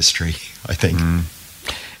sunset industry, I think.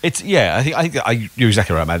 I think you're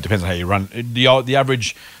exactly right, mate. It depends on how you run. The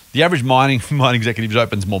average mining executive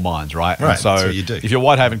opens more mines, right? Right. And so that's what you do. If you're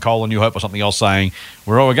Whitehaven Coal and you hope or something else saying,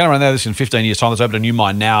 we're going to run this in 15 years' time, let's open a new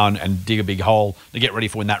mine now and dig a big hole to get ready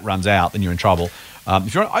for when that runs out, then you're in trouble.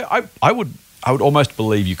 I would almost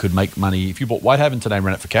believe you could make money if you bought Whitehaven today and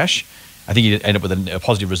ran it for cash. I think you'd end up with a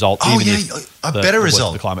positive result. A better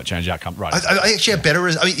result. The climate change outcome, right? I actually a better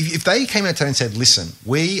result. I mean, if they came out today and said, "Listen,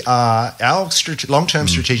 our long-term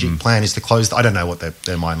strategic plan is to close." I don't know what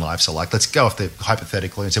their mine lives are like. Let's go off the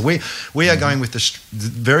hypothetical and say we are going with the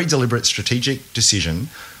very deliberate strategic decision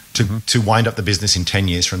to wind up the business in 10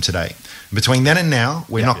 years from today. Between then and now,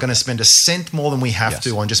 we're not going to spend a cent more than we have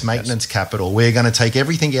to on just maintenance capital. We're going to take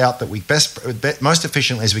everything out that we most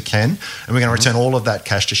efficiently as we can, and we're going to return all of that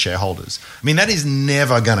cash to shareholders. I mean, that is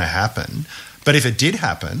never going to happen. But if it did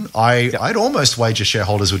happen, I'd almost wager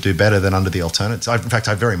shareholders would do better than under the alternatives. In fact,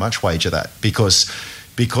 I very much wager that because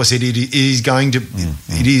it is going to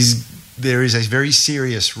there is a very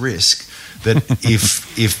serious risk that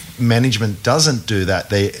if management doesn't do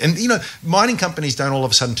that, mining companies don't all of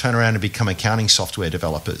a sudden turn around and become accounting software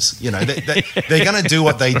developers. They're going to do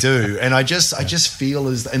what they do, and I just feel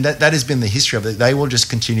and that has been the history of it. They will just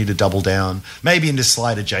continue to double down, maybe into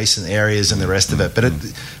slight adjacent areas and the rest of it. But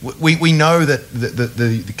we know that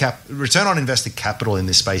the return on invested capital in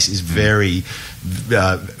this space is very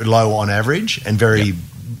low on average and very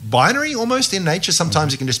binary almost in nature.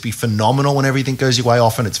 Sometimes it can just be phenomenal when everything goes your way.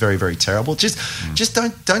 Often it's very, very terrible. Just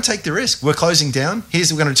don't take the risk. We're closing down. We're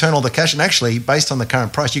going to return all the cash, and actually, based on the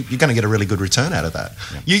current price, you're going to get a really good return out of that.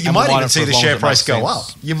 Yeah. You might even see the share price go up.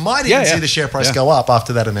 You might even see the share price go up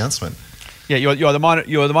after that announcement. Yeah, you're the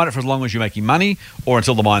miner for as long as you're making money, or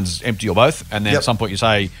until the mine's empty, or both. And then at some point you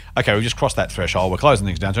say, okay, we've just crossed that threshold. We're closing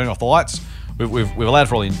things down, turning off the lights. We've allowed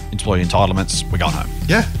for all the employee entitlements. We're going home.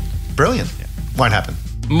 Yeah, brilliant. Won't happen.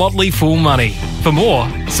 Motley Fool Money. For more,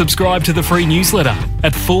 subscribe to the free newsletter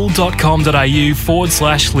at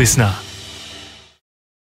fool.com.au/listener.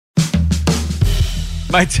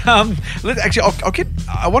 Mate, I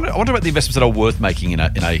want to talk about the investments that are worth making in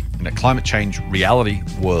a climate change reality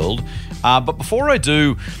world. But before I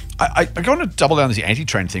do, I want to double down on this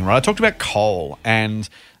anti-trend thing, right? I talked about coal, and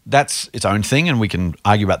that's its own thing, and we can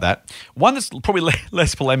argue about that. One that's probably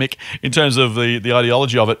less polemic in terms of the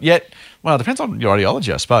ideology of it, yet, well, it depends on your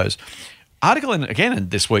ideology, I suppose. Article in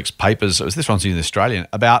this week's papers, this one's in the Australian,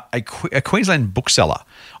 about a Queensland bookseller.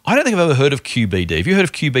 I don't think I've ever heard of QBD. Have you heard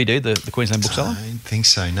of QBD, the Queensland bookseller? I don't think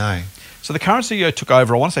so, no. So the current CEO took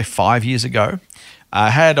over, I want to say 5 years ago.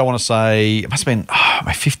 It must have been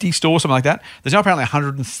 50 stores, something like that. There's now apparently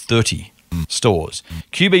 130 stores.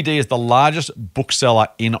 QBD is the largest bookseller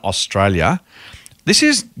in Australia. This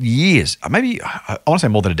is years, maybe I want to say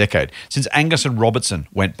more than a decade, since Angus and Robertson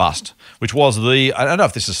went bust, which was I don't know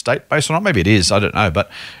if this is state-based or not, maybe it is, I don't know, but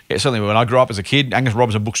certainly when I grew up as a kid, Angus and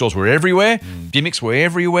Robertson bookstores were everywhere, Gimmicks were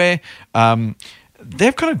everywhere.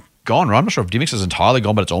 They've kind of gone, right? I'm not sure if Gimmicks is entirely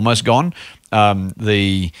gone, but it's almost gone.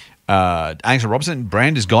 The Angus and Robertson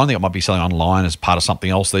brand is gone. I think it might be selling online as part of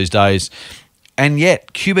something else these days. And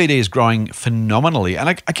yet, QBD is growing phenomenally. And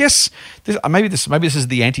I guess maybe this is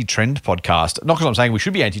the anti-trend podcast. Not because I'm saying we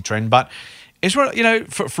should be anti-trend, but it's for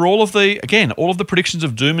all of the predictions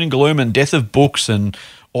of doom and gloom and death of books and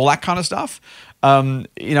all that kind of stuff.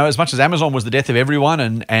 As much as Amazon was the death of everyone,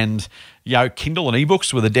 and Kindle and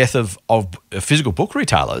ebooks were the death of physical book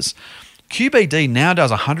retailers. QBD now does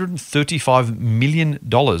 $135 million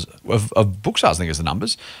of book sales, I think is the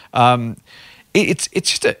numbers. It's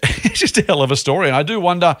just a hell of a story, and I do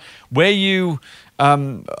wonder where you.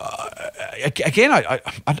 Again, I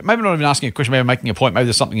maybe not even asking a question, maybe making a point. Maybe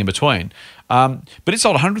there's something in between. But it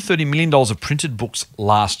sold $130 million of printed books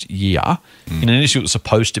last year in an industry that was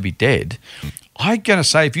supposed to be dead. I'm going to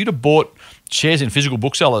say if you'd have bought shares in physical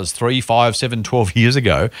booksellers 3, 5, 7, 12 years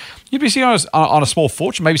ago, you'd be sitting on a small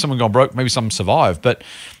fortune. Maybe someone gone broke, maybe some survived. But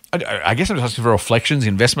I guess I'm just asking for reflections,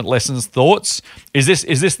 investment lessons, thoughts. Is this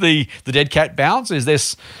the dead cat bounce? Is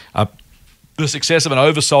this the success of an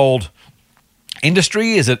oversold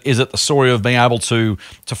industry? Is it the story of being able to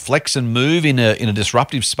flex and move in a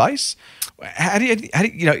disruptive space? How do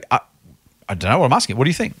you I don't know what I'm asking. What do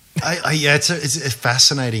you think? Yeah, it's a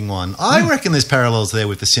fascinating one. I reckon there's parallels there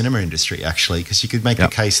with the cinema industry, actually, because you could make a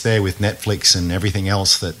case there with Netflix and everything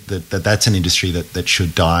else that's an industry that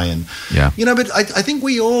should die. And but I think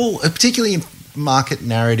we all, particularly in market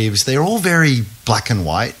narratives, they're all very black and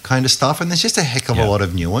white kind of stuff, and there's just a heck of a lot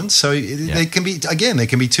of nuance. So there can be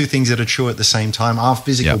two things that are true at the same time. Are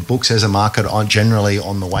physical books as a market generally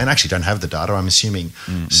on the way? And I actually don't have the data, I'm assuming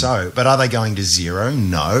so. But are they going to zero?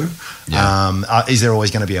 No. Is there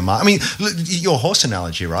always going to be a market? I mean, look, your horse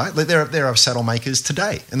analogy, right? Like there are saddle makers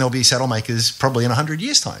today, and there'll be saddle makers probably in 100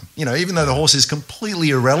 years' time. Even though the horse is completely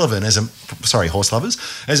irrelevant horse lovers,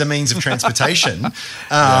 as a means of transportation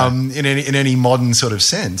in any modern sort of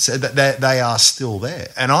sense, they are still there.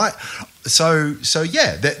 And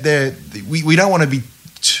we don't want to be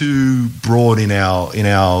too broad in our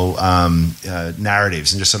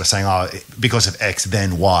narratives and just sort of saying, because of X,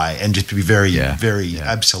 then Y, and just to be very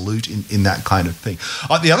absolute in that kind of thing.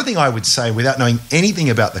 The other thing I would say, without knowing anything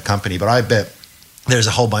about the company, but I bet there's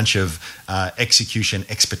a whole bunch of execution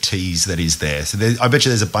expertise that is there. So I bet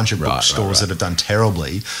you there's a bunch of bookstores that have done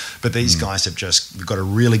terribly, but these guys have just got a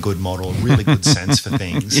really good model, really good sense for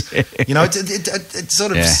things. It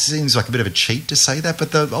sort of seems like a bit of a cheat to say that,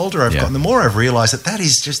 but the older I've gotten, the more I've realised that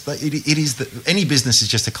is just any business is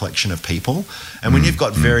just a collection of people, and when you've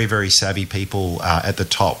got very, very savvy people at the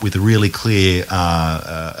top with really clear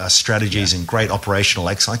strategies and great operational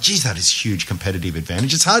excellence, geez, that is huge competitive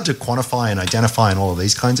advantage. It's hard to quantify and identify and all of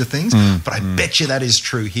these kinds of things. But I bet you that is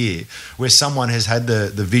true here, where someone has had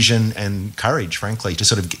the vision and courage, frankly, to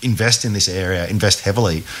sort of invest in this area, invest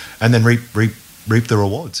heavily, and then reap the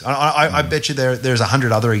rewards. I bet you there's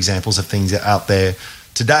 100 other examples of things out there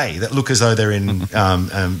today that look as though they're in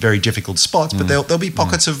very difficult spots, but there'll be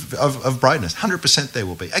pockets of brightness. 100% there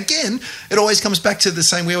will be. Again, it always comes back to the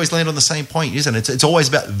same, we always land on the same point, isn't it? It's always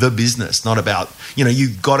about the business, not about,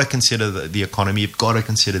 you've got to consider the economy, you've got to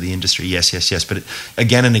consider the industry, yes. But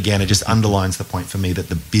again and again, it just underlines the point for me that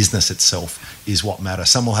the business itself is what matters.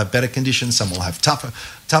 Some will have better conditions, some will have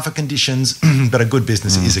tougher conditions, but a good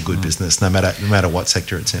business is a good business, no matter what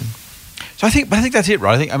sector it's in. So I think that's it,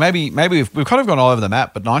 right? I think maybe we've kind of gone all over the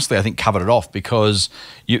map, but nicely I think covered it off, because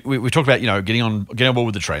we talked about getting on board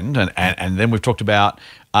with the trend, and then we've talked about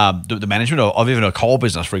the management of even a coal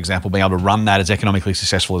business, for example, being able to run that as economically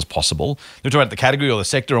successful as possible. We've talked about the category or the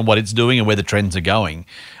sector and what it's doing and where the trends are going.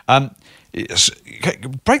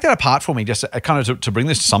 Break that apart for me, just kind of to bring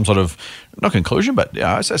this to some sort of, not conclusion, but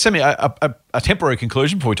send me a temporary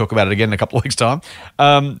conclusion before we talk about it again in a couple of weeks' time.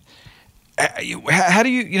 How do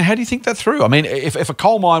you think that through? I mean, if a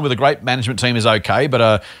coal mine with a great management team is okay,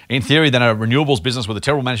 but in theory, then a renewables business with a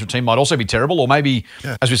terrible management team might also be terrible, or maybe,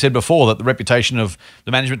 as we said before, that the reputation of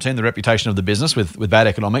the management team, the reputation of the business with bad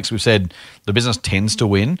economics, we've said the business tends to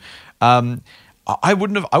win. I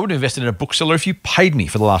wouldn't have invested in a bookseller if you paid me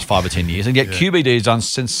for the last 5 or 10 years, and yet QBD has done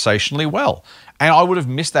sensationally well, and I would have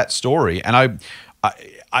missed that story. And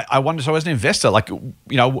I wonder, so as an investor,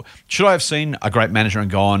 should I have seen a great manager and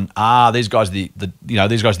gone, these guys are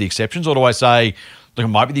the exceptions, or do I say, look, it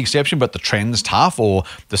might be the exception, but the trend's tough, or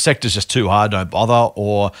the sector's just too hard, don't bother,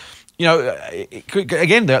 or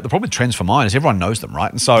again, the problem with trends for mine is everyone knows them,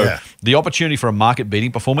 right? And so the opportunity for a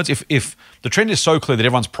market-beating performance, if the trend is so clear that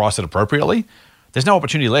everyone's priced it appropriately, there's no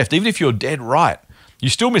opportunity left. Even if you're dead right, you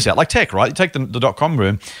still miss out. Like tech, right? You take the dot-com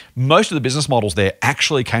boom, most of the business models there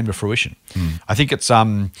actually came to fruition. I think it's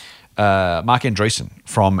Mark Andreessen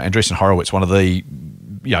from Andreessen Horowitz, one of the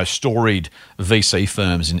storied VC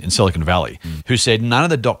firms in Silicon Valley, who said none of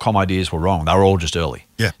the dot-com ideas were wrong. They were all just early.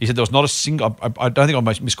 Yeah. He said there was not a single, I don't think I'm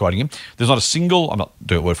misquoting him, there's not a single, I'm not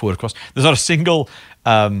doing it word for word, of course, there's not a single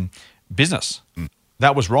business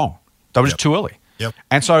that was wrong. They were just too early. Yep.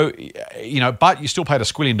 And so, but you still paid $1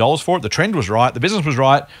 squillion for it. The trend was right. The business was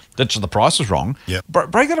right. The price was wrong. Yep.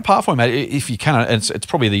 Break that apart for me, mate, if you can. It's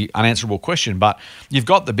probably the unanswerable question, but you've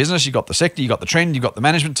got the business, you've got the sector, you've got the trend, you've got the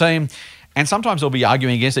management team, And sometimes they'll be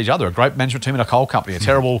arguing against each other. A great management team in a coal company, a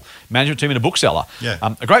terrible management team in a bookseller,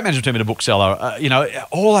 a great management team in a bookseller.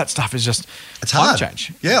 All that stuff is just hard.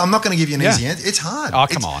 Change. Yeah, I'm not going to give you an easy answer. It's hard. Oh,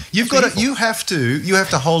 come on. You have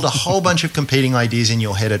to hold a whole bunch of competing ideas in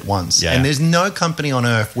your head at once. Yeah. And there's no company on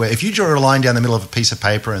earth where if you draw a line down the middle of a piece of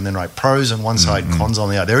paper and then write pros on one side, cons on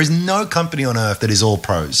the other, there is no company on earth that is all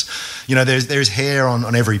pros. There's hair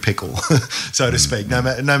on every pickle, so to speak. No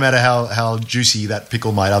matter how juicy that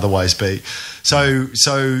pickle might otherwise be. So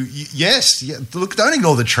yes, look, don't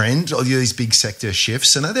ignore the trend or these big sector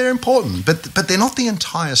shifts, and they're important, but they're not the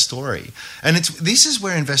entire story. And this is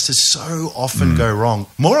where investors so often go wrong.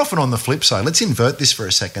 More often on the flip side, let's invert this for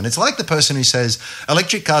a second. It's like the person who says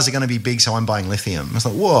electric cars are going to be big, so I'm buying lithium. It's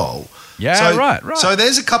like, whoa. Yeah, right. So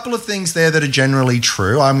there's a couple of things there that are generally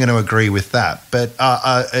true. I'm going to agree with that. But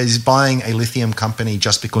is buying a lithium company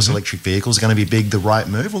just because electric vehicles are going to be big the right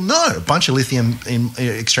move? Well, no. A bunch of lithium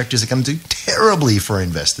extractors are going to do terribly for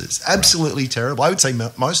investors. Absolutely terrible. I would say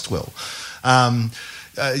most will.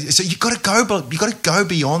 So you've got to go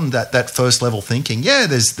beyond that first level thinking. Yeah,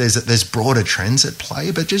 there's broader trends at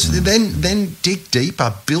play, but just then dig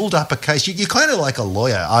deeper, build up a case. You're kind of like a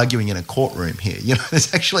lawyer arguing in a courtroom here.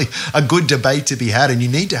 There's actually a good debate to be had, and you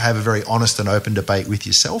need to have a very honest and open debate with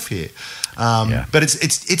yourself here. But it's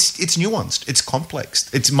nuanced, it's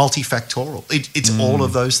complex, it's multifactorial. It's all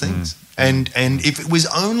of those things. And if it was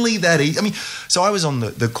only that easy, so I was on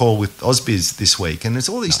the call with Ausbiz this week, and there's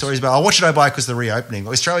all these stories about, what should I buy because of the reopening?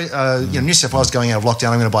 Australia, New South Wales going out of lockdown,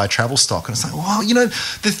 I'm going to buy a travel stock. And it's like, well,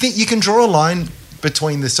 the thing, you can draw a line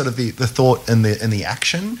between the sort of the thought and the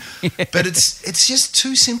action, but it's just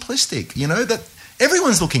too simplistic. That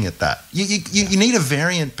everyone's looking at that. You need a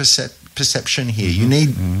variant perception here.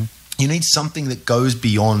 You need something that goes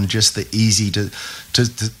beyond just the easy to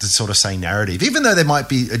sort of say narrative. Even though there might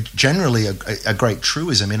be generally a great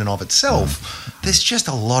truism in and of itself, there's just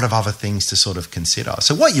a lot of other things to sort of consider.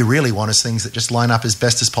 So what you really want is things that just line up as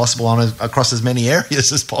best as possible across as many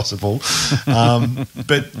areas as possible.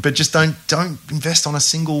 But just don't invest on a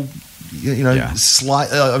single, slight,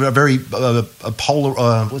 a very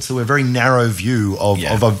polar, very narrow view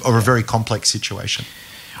of a very complex situation.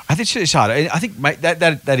 I think it's hard. I think, mate,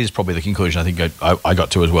 that is probably the conclusion I think I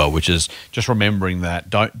got to as well, which is just remembering that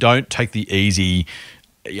don't take the easy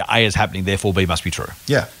A is happening, therefore B must be true.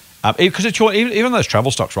 Yeah. Because even those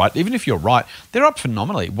travel stocks, right? Even if you're right, they're up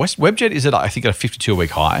phenomenally. Webjet is I think at a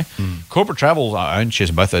 52-week high. Corporate travel, I own shares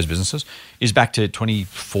in both those businesses, is back to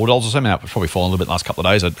 $24 or something. Now, it's probably fallen a little bit the last couple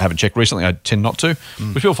of days. I haven't checked recently. I tend not to,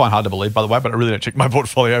 which people find hard to believe, by the way. But I really don't check my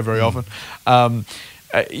portfolio very often.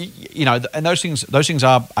 And those things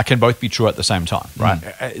can both be true at the same time, right?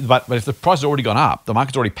 But if the price has already gone up, the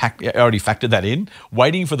market's already factored that in,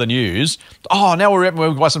 waiting for the news. Oh, now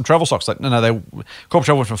we'll buy some travel stocks. Like no, corporate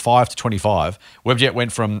travel went from 5 to 25. Webjet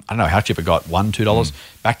went from, I don't know how cheap it got, $1-2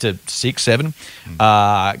 back to 6, 7.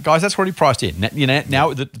 Guys, that's already priced in.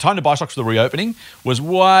 Now the time to buy stocks for the reopening was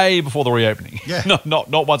way before the reopening. Yeah.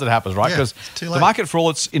 not once it happens, right? Because the market, for all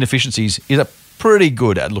its inefficiencies, is pretty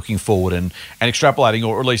good at looking forward and extrapolating,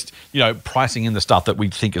 or at least pricing in the stuff that we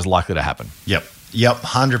think is likely to happen. Yep,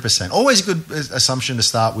 100%. Always a good assumption to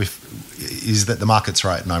start with is that the market's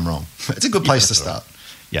right and I'm wrong. It's a good place to start. Right.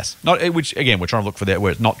 Yes, which again we're trying to look for that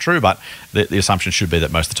where it's not true, but the assumption should be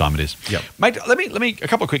that most of the time it is. Yep. Mate, let me a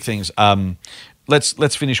couple of quick things.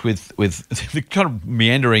 Let's finish with the kind of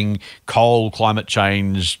meandering coal, climate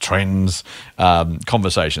change, trends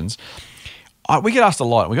conversations. We get asked a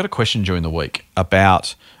lot. We got a question during the week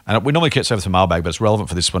about, and we normally get over to mailbag, but it's relevant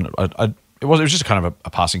for this one. It was just a kind of a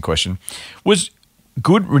passing question. Was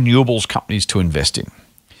good renewables companies to invest in?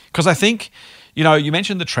 Because I think, you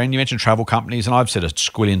mentioned the trend, you mentioned travel companies, and I've said it a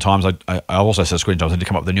squillion times. I also said a squillion times I had to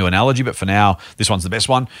come up with a new analogy, but for now, this one's the best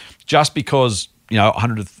one. Just because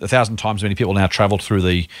 1,000 times as many people now travel through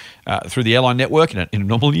the airline network in a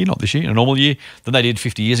normal year, not this year, in a normal year, than they did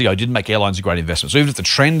 50 years ago. It didn't make airlines a great investment. So even if the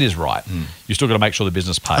trend is right, you've still got to make sure the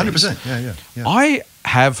business pays. 100%,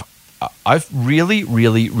 yeah. I've really,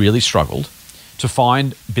 really, really struggled to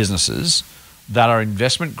find businesses that are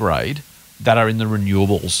investment grade that are in the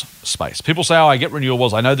renewables space. People say, I get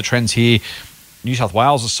renewables. I know the trends here. New South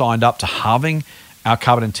Wales has signed up to halving our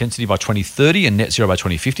carbon intensity by 2030 and net zero by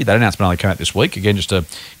 2050. That announcement only came out this week, again, just to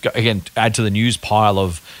add to the news pile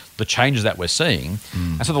of the changes that we're seeing.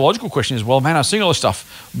 And so the logical question is, well, man, I'm seeing all this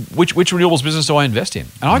stuff. Which renewables business do I invest in?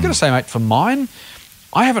 And I've got to say, mate, for mine,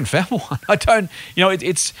 I haven't found one. I don't,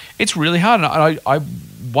 it's really hard. And I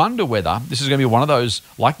wonder whether this is going to be one of those,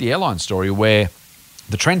 like the airline story, where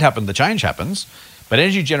the trend happened, the change happens, but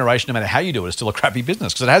energy generation, no matter how you do it, is still a crappy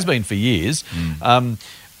business, because it has been for years.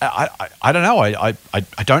 I don't know.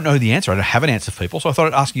 I don't know the answer. I don't have an answer for people, so I thought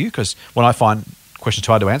I'd ask you, because when I find questions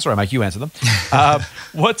too hard to answer, I make you answer them.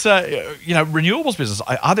 What's renewables business?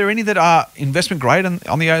 Are there any that are investment grade on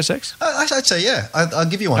the ASX? I'd say yeah. I'll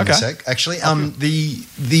give you one in a sec. Actually,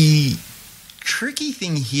 the tricky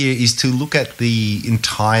thing here is to look at the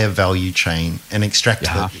entire value chain and extract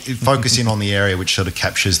focus in on the area which sort of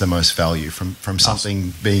captures the most value from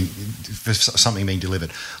something being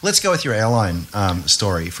delivered. Let's go with your airline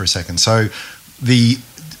story for a second. So the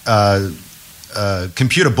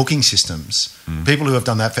computer booking systems, people who have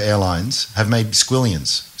done that for airlines have made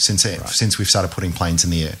squillions since we've started putting planes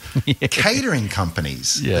in the air. Catering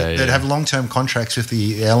companies that have long-term contracts with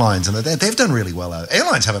the airlines, and they've done really well.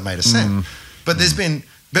 Airlines haven't made a cent. But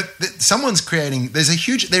someone's creating. There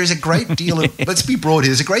is a great deal of. Let's be broad here.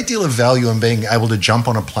 There's a great deal of value in being able to jump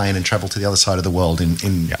on a plane and travel to the other side of the world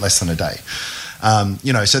in less than a day.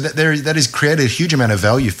 So that has created a huge amount of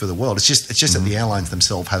value for the world. It's just that the airlines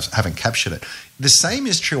themselves haven't captured it. The same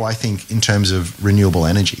is true, I think, in terms of renewable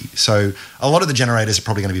energy. So a lot of the generators are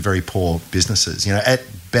probably going to be very poor businesses. At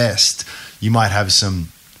best, you might have some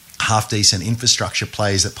half-decent infrastructure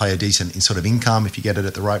plays that play a decent sort of income if you get it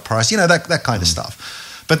at the right price, that kind of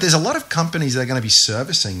stuff. But there's a lot of companies that are going to be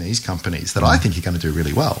servicing these companies that I think are going to do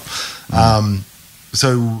really well.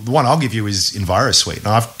 So the one I'll give you is EnviroSuite.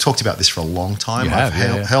 Now, I've talked about this for a long time. I've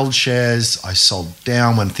held shares. I sold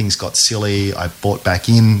down when things got silly. I bought back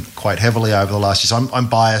in quite heavily over the last year. So I'm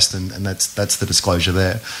biased, and that's the disclosure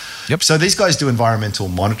there. Yep. So these guys do environmental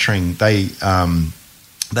monitoring. They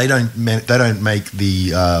don't make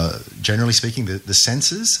the generally speaking the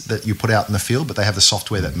sensors that you put out in the field, but they have the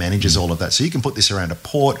software that manages all of that. So you can put this around a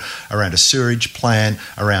port, around a sewage plant,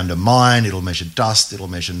 around a mine. It'll measure dust, it'll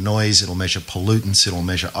measure noise, it'll measure pollutants, it'll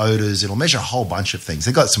measure odors, it'll measure a whole bunch of things.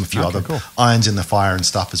 They've got a few other irons in the fire and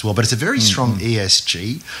stuff as well, but it's a very strong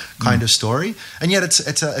ESG kind of story. And yet it's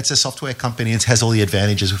a software company. It has all the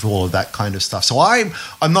advantages with all of that kind of stuff. So I'm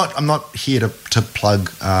not here to plug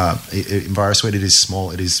EnviroSuite. It is small.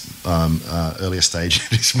 It is earlier stage.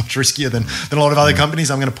 It is much riskier than a lot of other companies.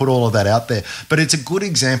 I'm going to put all of that out there. But it's a good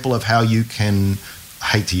example of how you can, I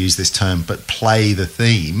hate to use this term, but play the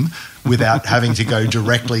theme without having to go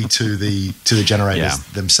directly to the generators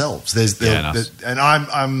themselves. And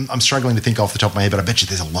I'm struggling to think off the top of my head, but I bet you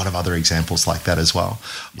there's a lot of other examples like that as well.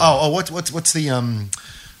 What's the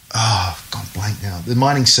gone blank now. The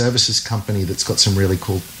mining services company that's got some really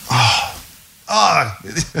cool.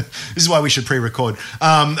 This is why we should pre-record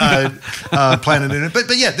Planet in it.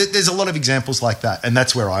 But yeah, there's a lot of examples like that, and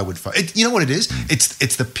that's where I would. You know what it is?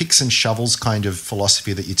 It's the picks and shovels kind of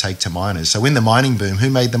philosophy that you take to miners. So in the mining boom, who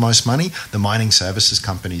made the most money? The mining services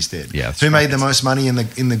companies did. Yeah, who made the most money in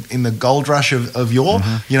the gold rush of yore?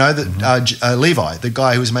 Levi, the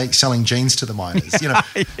guy who was selling jeans to the miners.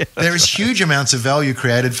 There is huge amounts of value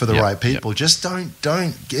created for the right people. Just don't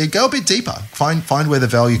go a bit deeper. Find where the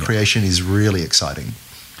value creation is really exciting.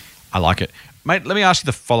 I like it. Mate, let me ask you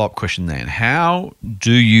the follow-up question then. How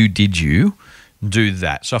did you do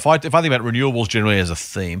that? So if I think about renewables generally as a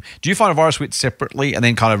theme, do you find EnviroSuite separately and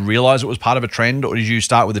then kind of realize it was part of a trend, or did you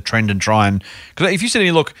start with a trend and try and... Because if you said to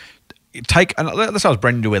me, look, let's say I was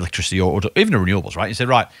brand new to electricity or even to renewables, right? You said,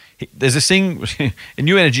 right, there's this thing, a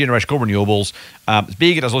new energy generation called renewables. It's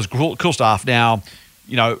big, it does all this cool stuff. Now,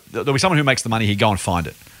 there'll be someone who makes the money here, go and find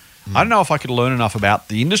it. I don't know if I could learn enough about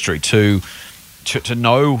the industry to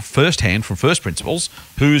know firsthand from first principles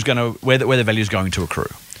where the value is going to accrue.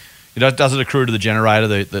 Does it accrue to the generator,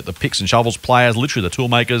 the picks and shovels players, literally the tool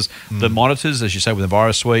makers, the monitors, as you say with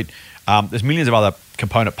EnviroSuite? There's millions of other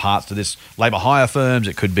component parts to this. Labour hire firms,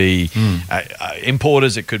 it could be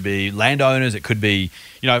importers, it could be landowners, it could be,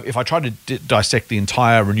 if I tried to dissect the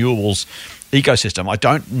entire renewables ecosystem, I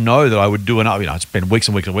don't know that I would do enough. It's been weeks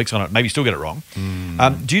and weeks and weeks on it, maybe still get it wrong.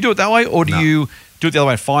 Do you do it that way, or do you do it the other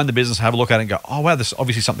way and find the business, have a look at it and go, oh, wow, there's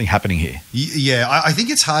obviously something happening here? Yeah, I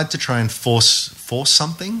think it's hard to try and force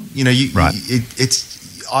something.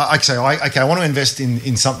 I say, I want to invest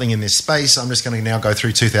in something in this space. I'm just going to now go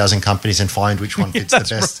through 2,000 companies and find which one fits the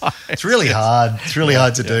best. Right. It's really hard. It's really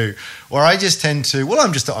hard to do. Or I just tend to,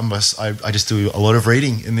 I just do a lot of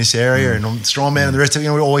reading in this area, and I'm Strongman and the rest of it.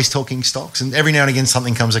 We're always talking stocks, and every now and again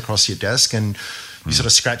something comes across your desk, and you sort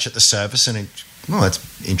of scratch at the surface, and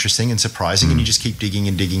that's interesting and surprising, and you just keep digging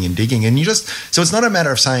and digging and digging, and so it's not a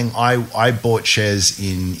matter of saying I bought shares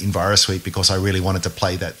in EnviroSuite because I really wanted to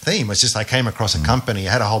play that theme. It's just I came across a company,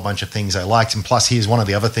 I had a whole bunch of things I liked, and plus here's one of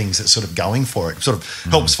the other things that's sort of going for it. Sort of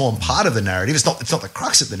helps form part of the narrative. It's not the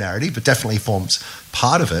crux of the narrative, but definitely forms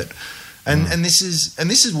part of it. And this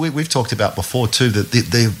is we've talked about before too, that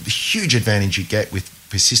the huge advantage you get with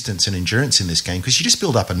persistence and endurance in this game because you just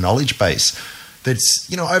build up a knowledge base. That's,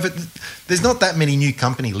 there's not that many new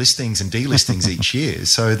company listings and delistings each year.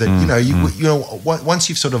 So that, once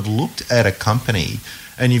you've sort of looked at a company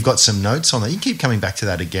and you've got some notes on it, you keep coming back to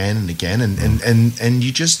that again and again. And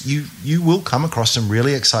you will come across some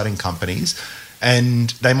really exciting companies, and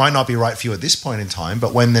they might not be right for you at this point in time,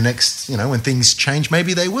 but when the next, when things change,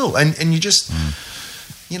 maybe they will. And you just...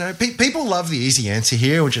 people love the easy answer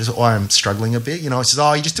here, which is why I'm struggling a bit. It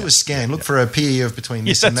says, you just do a scan, look for a PE of between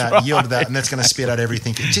this and that, yield that, and that's going to spit out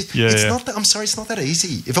everything. It's not that. I'm sorry, it's not that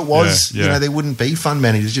easy. If it was, there wouldn't be fund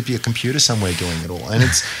managers. There'd just be a computer somewhere doing it all. And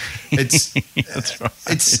it's that's right.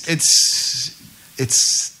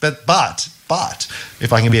 But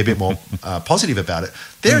if I can be a bit more positive about it,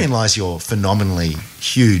 therein lies your phenomenally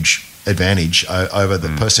huge advantage over the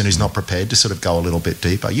person who's not prepared to sort of go a little bit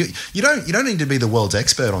deeper. You don't need to be the world's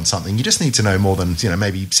expert on something. You just need to know more than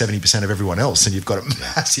maybe 70% of everyone else, and you've got a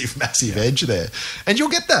massive edge there. And you'll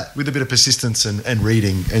get that with a bit of persistence and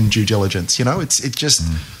reading and due diligence.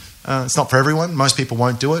 It's not for everyone. Most people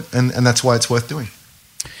won't do it, and that's why it's worth doing.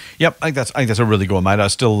 Yep, I think that's a really good one, mate. I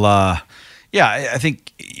still. I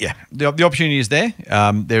think the opportunity is there.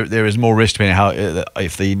 There is more risk depending on how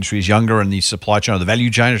if the industry is younger and the supply chain or the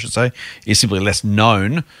value chain, I should say, is simply less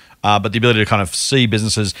known. But the ability to kind of see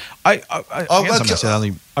businesses. Sorry, I was just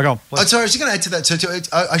going to add to that. So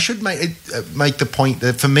I should make the point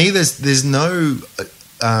that for me, there's no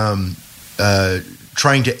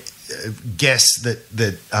trying to guess that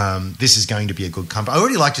this is going to be a good company. I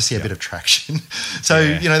already like to see a bit of traction.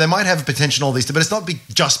 So, they might have a potential all these, but it's not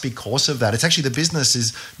just because of that. It's actually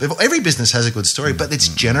every business has a good story, but it's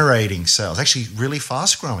generating sales, actually really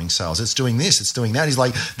fast growing sales. It's doing this, it's doing that. It's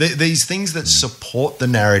like these things that support the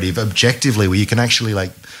narrative objectively, where you can actually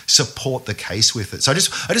support the case with it. So I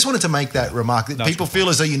just wanted to make that remark that people feel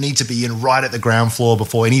as though you need to be in right at the ground floor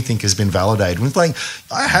before anything has been validated. It's like,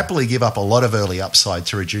 I happily give up a lot of early upside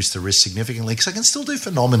to reduce the risk significantly because I can still do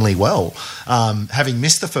phenomenally well, having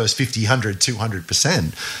missed the first 50, 100,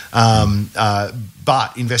 200%,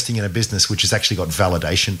 but investing in a business which has actually got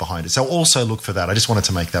validation behind it. So also look for that. I just wanted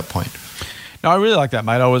to make that point. No, I really like that,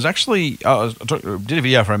 mate. I did a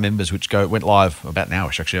video for our members which went live about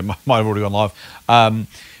nowish, actually. I might have already gone live.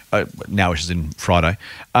 Nowish is in Friday.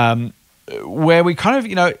 Where we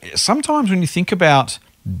kind of, sometimes when you think about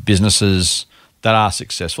businesses that are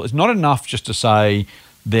successful, it's not enough just to say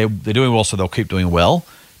they're doing well, so they'll keep doing well.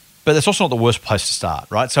 But that's also not the worst place to start,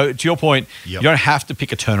 right? So to your point, you don't have to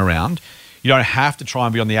pick a turnaround. You don't have to try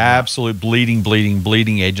and be on the absolute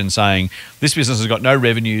bleeding edge and saying, this business has got no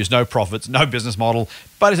revenues, no profits, no business model,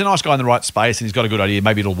 but he's a nice guy in the right space and he's got a good idea,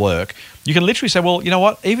 maybe it'll work. You can literally say, well, you know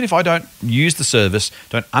what? Even if I don't use the service,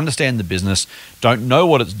 don't understand the business, don't know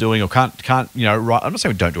what it's doing or can't right, I'm not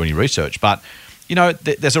saying we don't do any research, but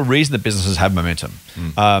there's a reason that businesses have momentum.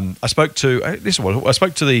 I spoke to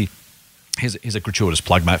the, here's a gratuitous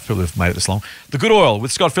plug, mate, for people who've made it this long. The Good Oil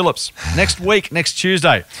with Scott Phillips next week, next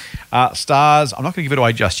Tuesday. Stars, I'm not going to give it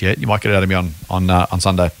away just yet. You might get it out of me on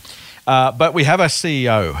Sunday. But we have a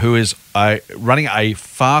CEO who is running a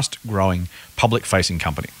fast-growing public-facing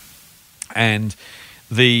company. And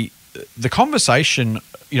the conversation,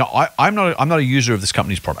 I'm not a user of this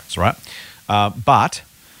company's products, right? But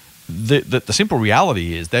the simple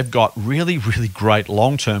reality is they've got really, really great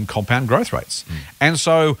long-term compound growth rates. And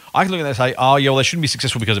so I can look at that and say, they shouldn't be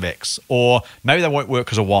successful because of X, or maybe they won't work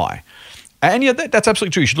because of Y. And that's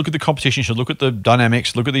absolutely true. You should look at the competition, you should look at the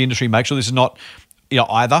dynamics, look at the industry, make sure this is not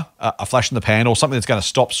either a flash in the pan or something that's going to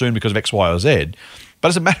stop soon because of X, Y, or Z. But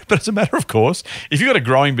as a matter of course, if you've got a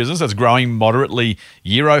growing business that's growing moderately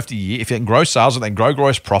year after year, if they can grow sales and they can grow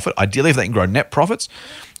gross profit, ideally if they can grow net profits,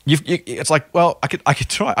 it's like, well, I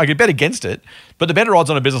could bet against it, but the better odds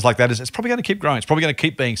on a business like that is it's probably going to keep growing. It's probably going to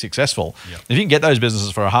keep being successful. Yep. If you can get those businesses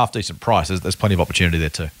for a half decent price, there's plenty of opportunity there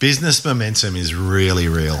too. Business momentum is really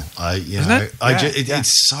real.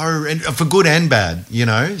 It's so, and for good and bad.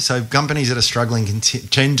 So companies that are struggling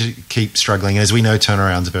tend to keep struggling. As we know,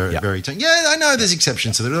 turnarounds are very. I know there's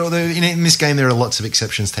exceptions to that. In this game, there are lots of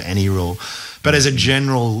exceptions to any rule. But as a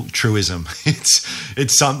general truism,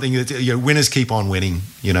 it's something that winners keep on winning,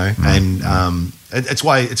 and it's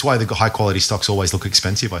why the high quality stocks always look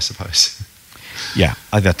expensive, I suppose. Yeah,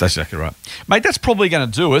 that's exactly right, mate. That's probably going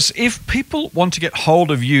to do us. If people want to get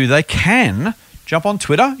hold of you, they can jump on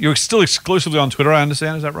Twitter. You're still exclusively on Twitter, I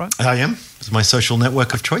understand. Is that right? I am. It's my social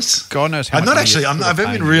network of choice. God knows how I'm much not actually. money I've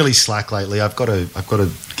been really slack lately. I've got to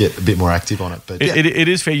get a bit more active on it. But yeah. It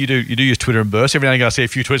is fair. You do use Twitter and bursts. Every now and again I see a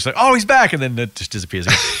few tweets like, "Oh, he's back," and then it just disappears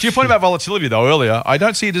again. To your point about volatility, though, earlier, I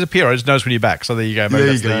don't see it disappear. I just notice when you're back. So there you go. Maybe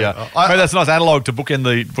that's maybe that's a nice analog to bookend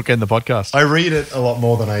the podcast. I read it a lot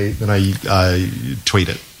more than I tweet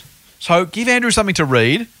it. So give Andrew something to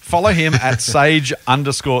read. Follow him at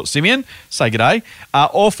sage_Simeon. Say g'day.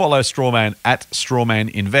 Or follow Strawman at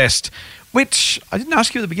StrawmanInvest. Which I didn't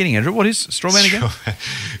ask you at the beginning, Andrew. What is Strawman again?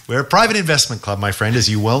 We're a private investment club, my friend, as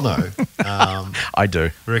you well know. I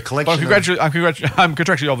do. We're a collection. I'm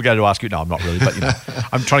contractually obligated to ask you. No, I'm not really, but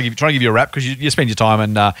I'm trying to give you a wrap because you spend your time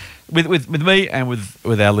and with me and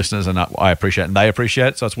with our listeners, and I appreciate it and they appreciate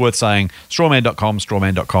it. So it's worth saying strawman.com,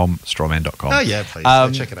 strawman.com. Oh yeah, please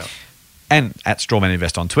check it out. And at Strawman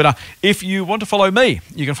Invest on Twitter. If you want to follow me,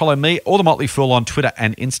 you can follow me or The Motley Fool on Twitter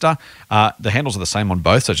and Insta. The handles are the same on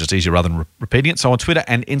both, so it's just easier rather than repeating it. So on Twitter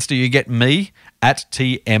and Insta, you get me at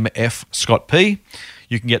TMF Scott P.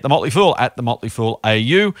 You can get The Motley Fool at The Motley Fool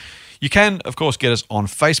AU. You can, of course, get us on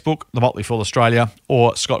Facebook, The Motley Fool Australia,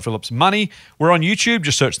 or Scott Phillips Money. We're on YouTube.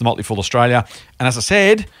 Just search The Motley Fool Australia. And as I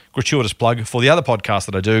said, gratuitous plug for the other podcast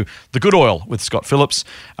that I do, The Good Oil with Scott Phillips.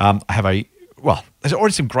 I have there's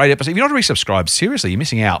already some great episodes. If you're not already subscribed, seriously, you're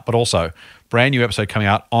missing out. But also, brand new episode coming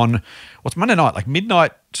out on, what's Monday night? Like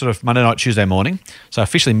midnight, sort of Monday night, Tuesday morning. So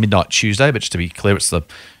officially midnight Tuesday, but just to be clear, it's the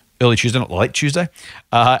early Tuesday, not the late Tuesday.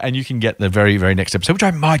 And you can get the very, very next episode, which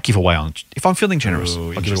I might give away on, if I'm feeling generous.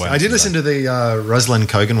 I'll give away. I did listen to the Ruslan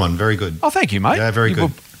Kogan one. Very good. Oh, thank you, mate. Yeah, very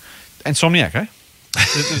good. Insomniac, eh?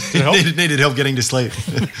 Did it help? Needed help getting to sleep.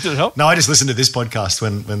 Did it help? No, I just listen to this podcast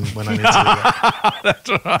when I need to do that. That's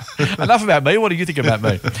right. Enough about me. What do you think about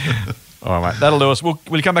me? All right, mate. That'll do us. Will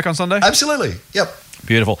you come back on Sunday? Absolutely. Yep.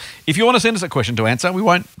 Beautiful. If you want to send us a question to answer, we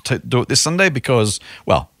won't do it this Sunday because,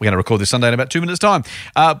 we're going to record this Sunday in about 2 minutes' time.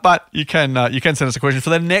 But you can send us a question for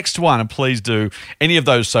the next one, and please do any of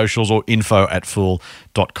those socials or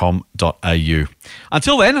info@fool.com.au.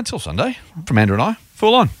 Until Sunday, from Andrew and I,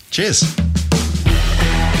 Fool on. Cheers.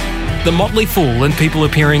 The Motley Fool and people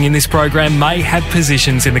appearing in this program may have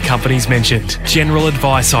positions in the companies mentioned. General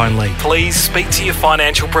advice only. Please speak to your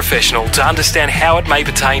financial professional to understand how it may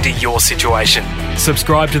pertain to your situation.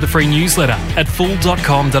 Subscribe to the free newsletter at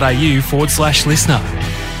fool.com.au/listener.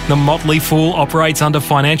 The Motley Fool operates under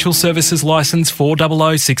Financial Services Licence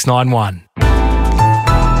 400691.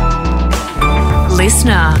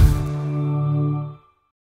 Listener.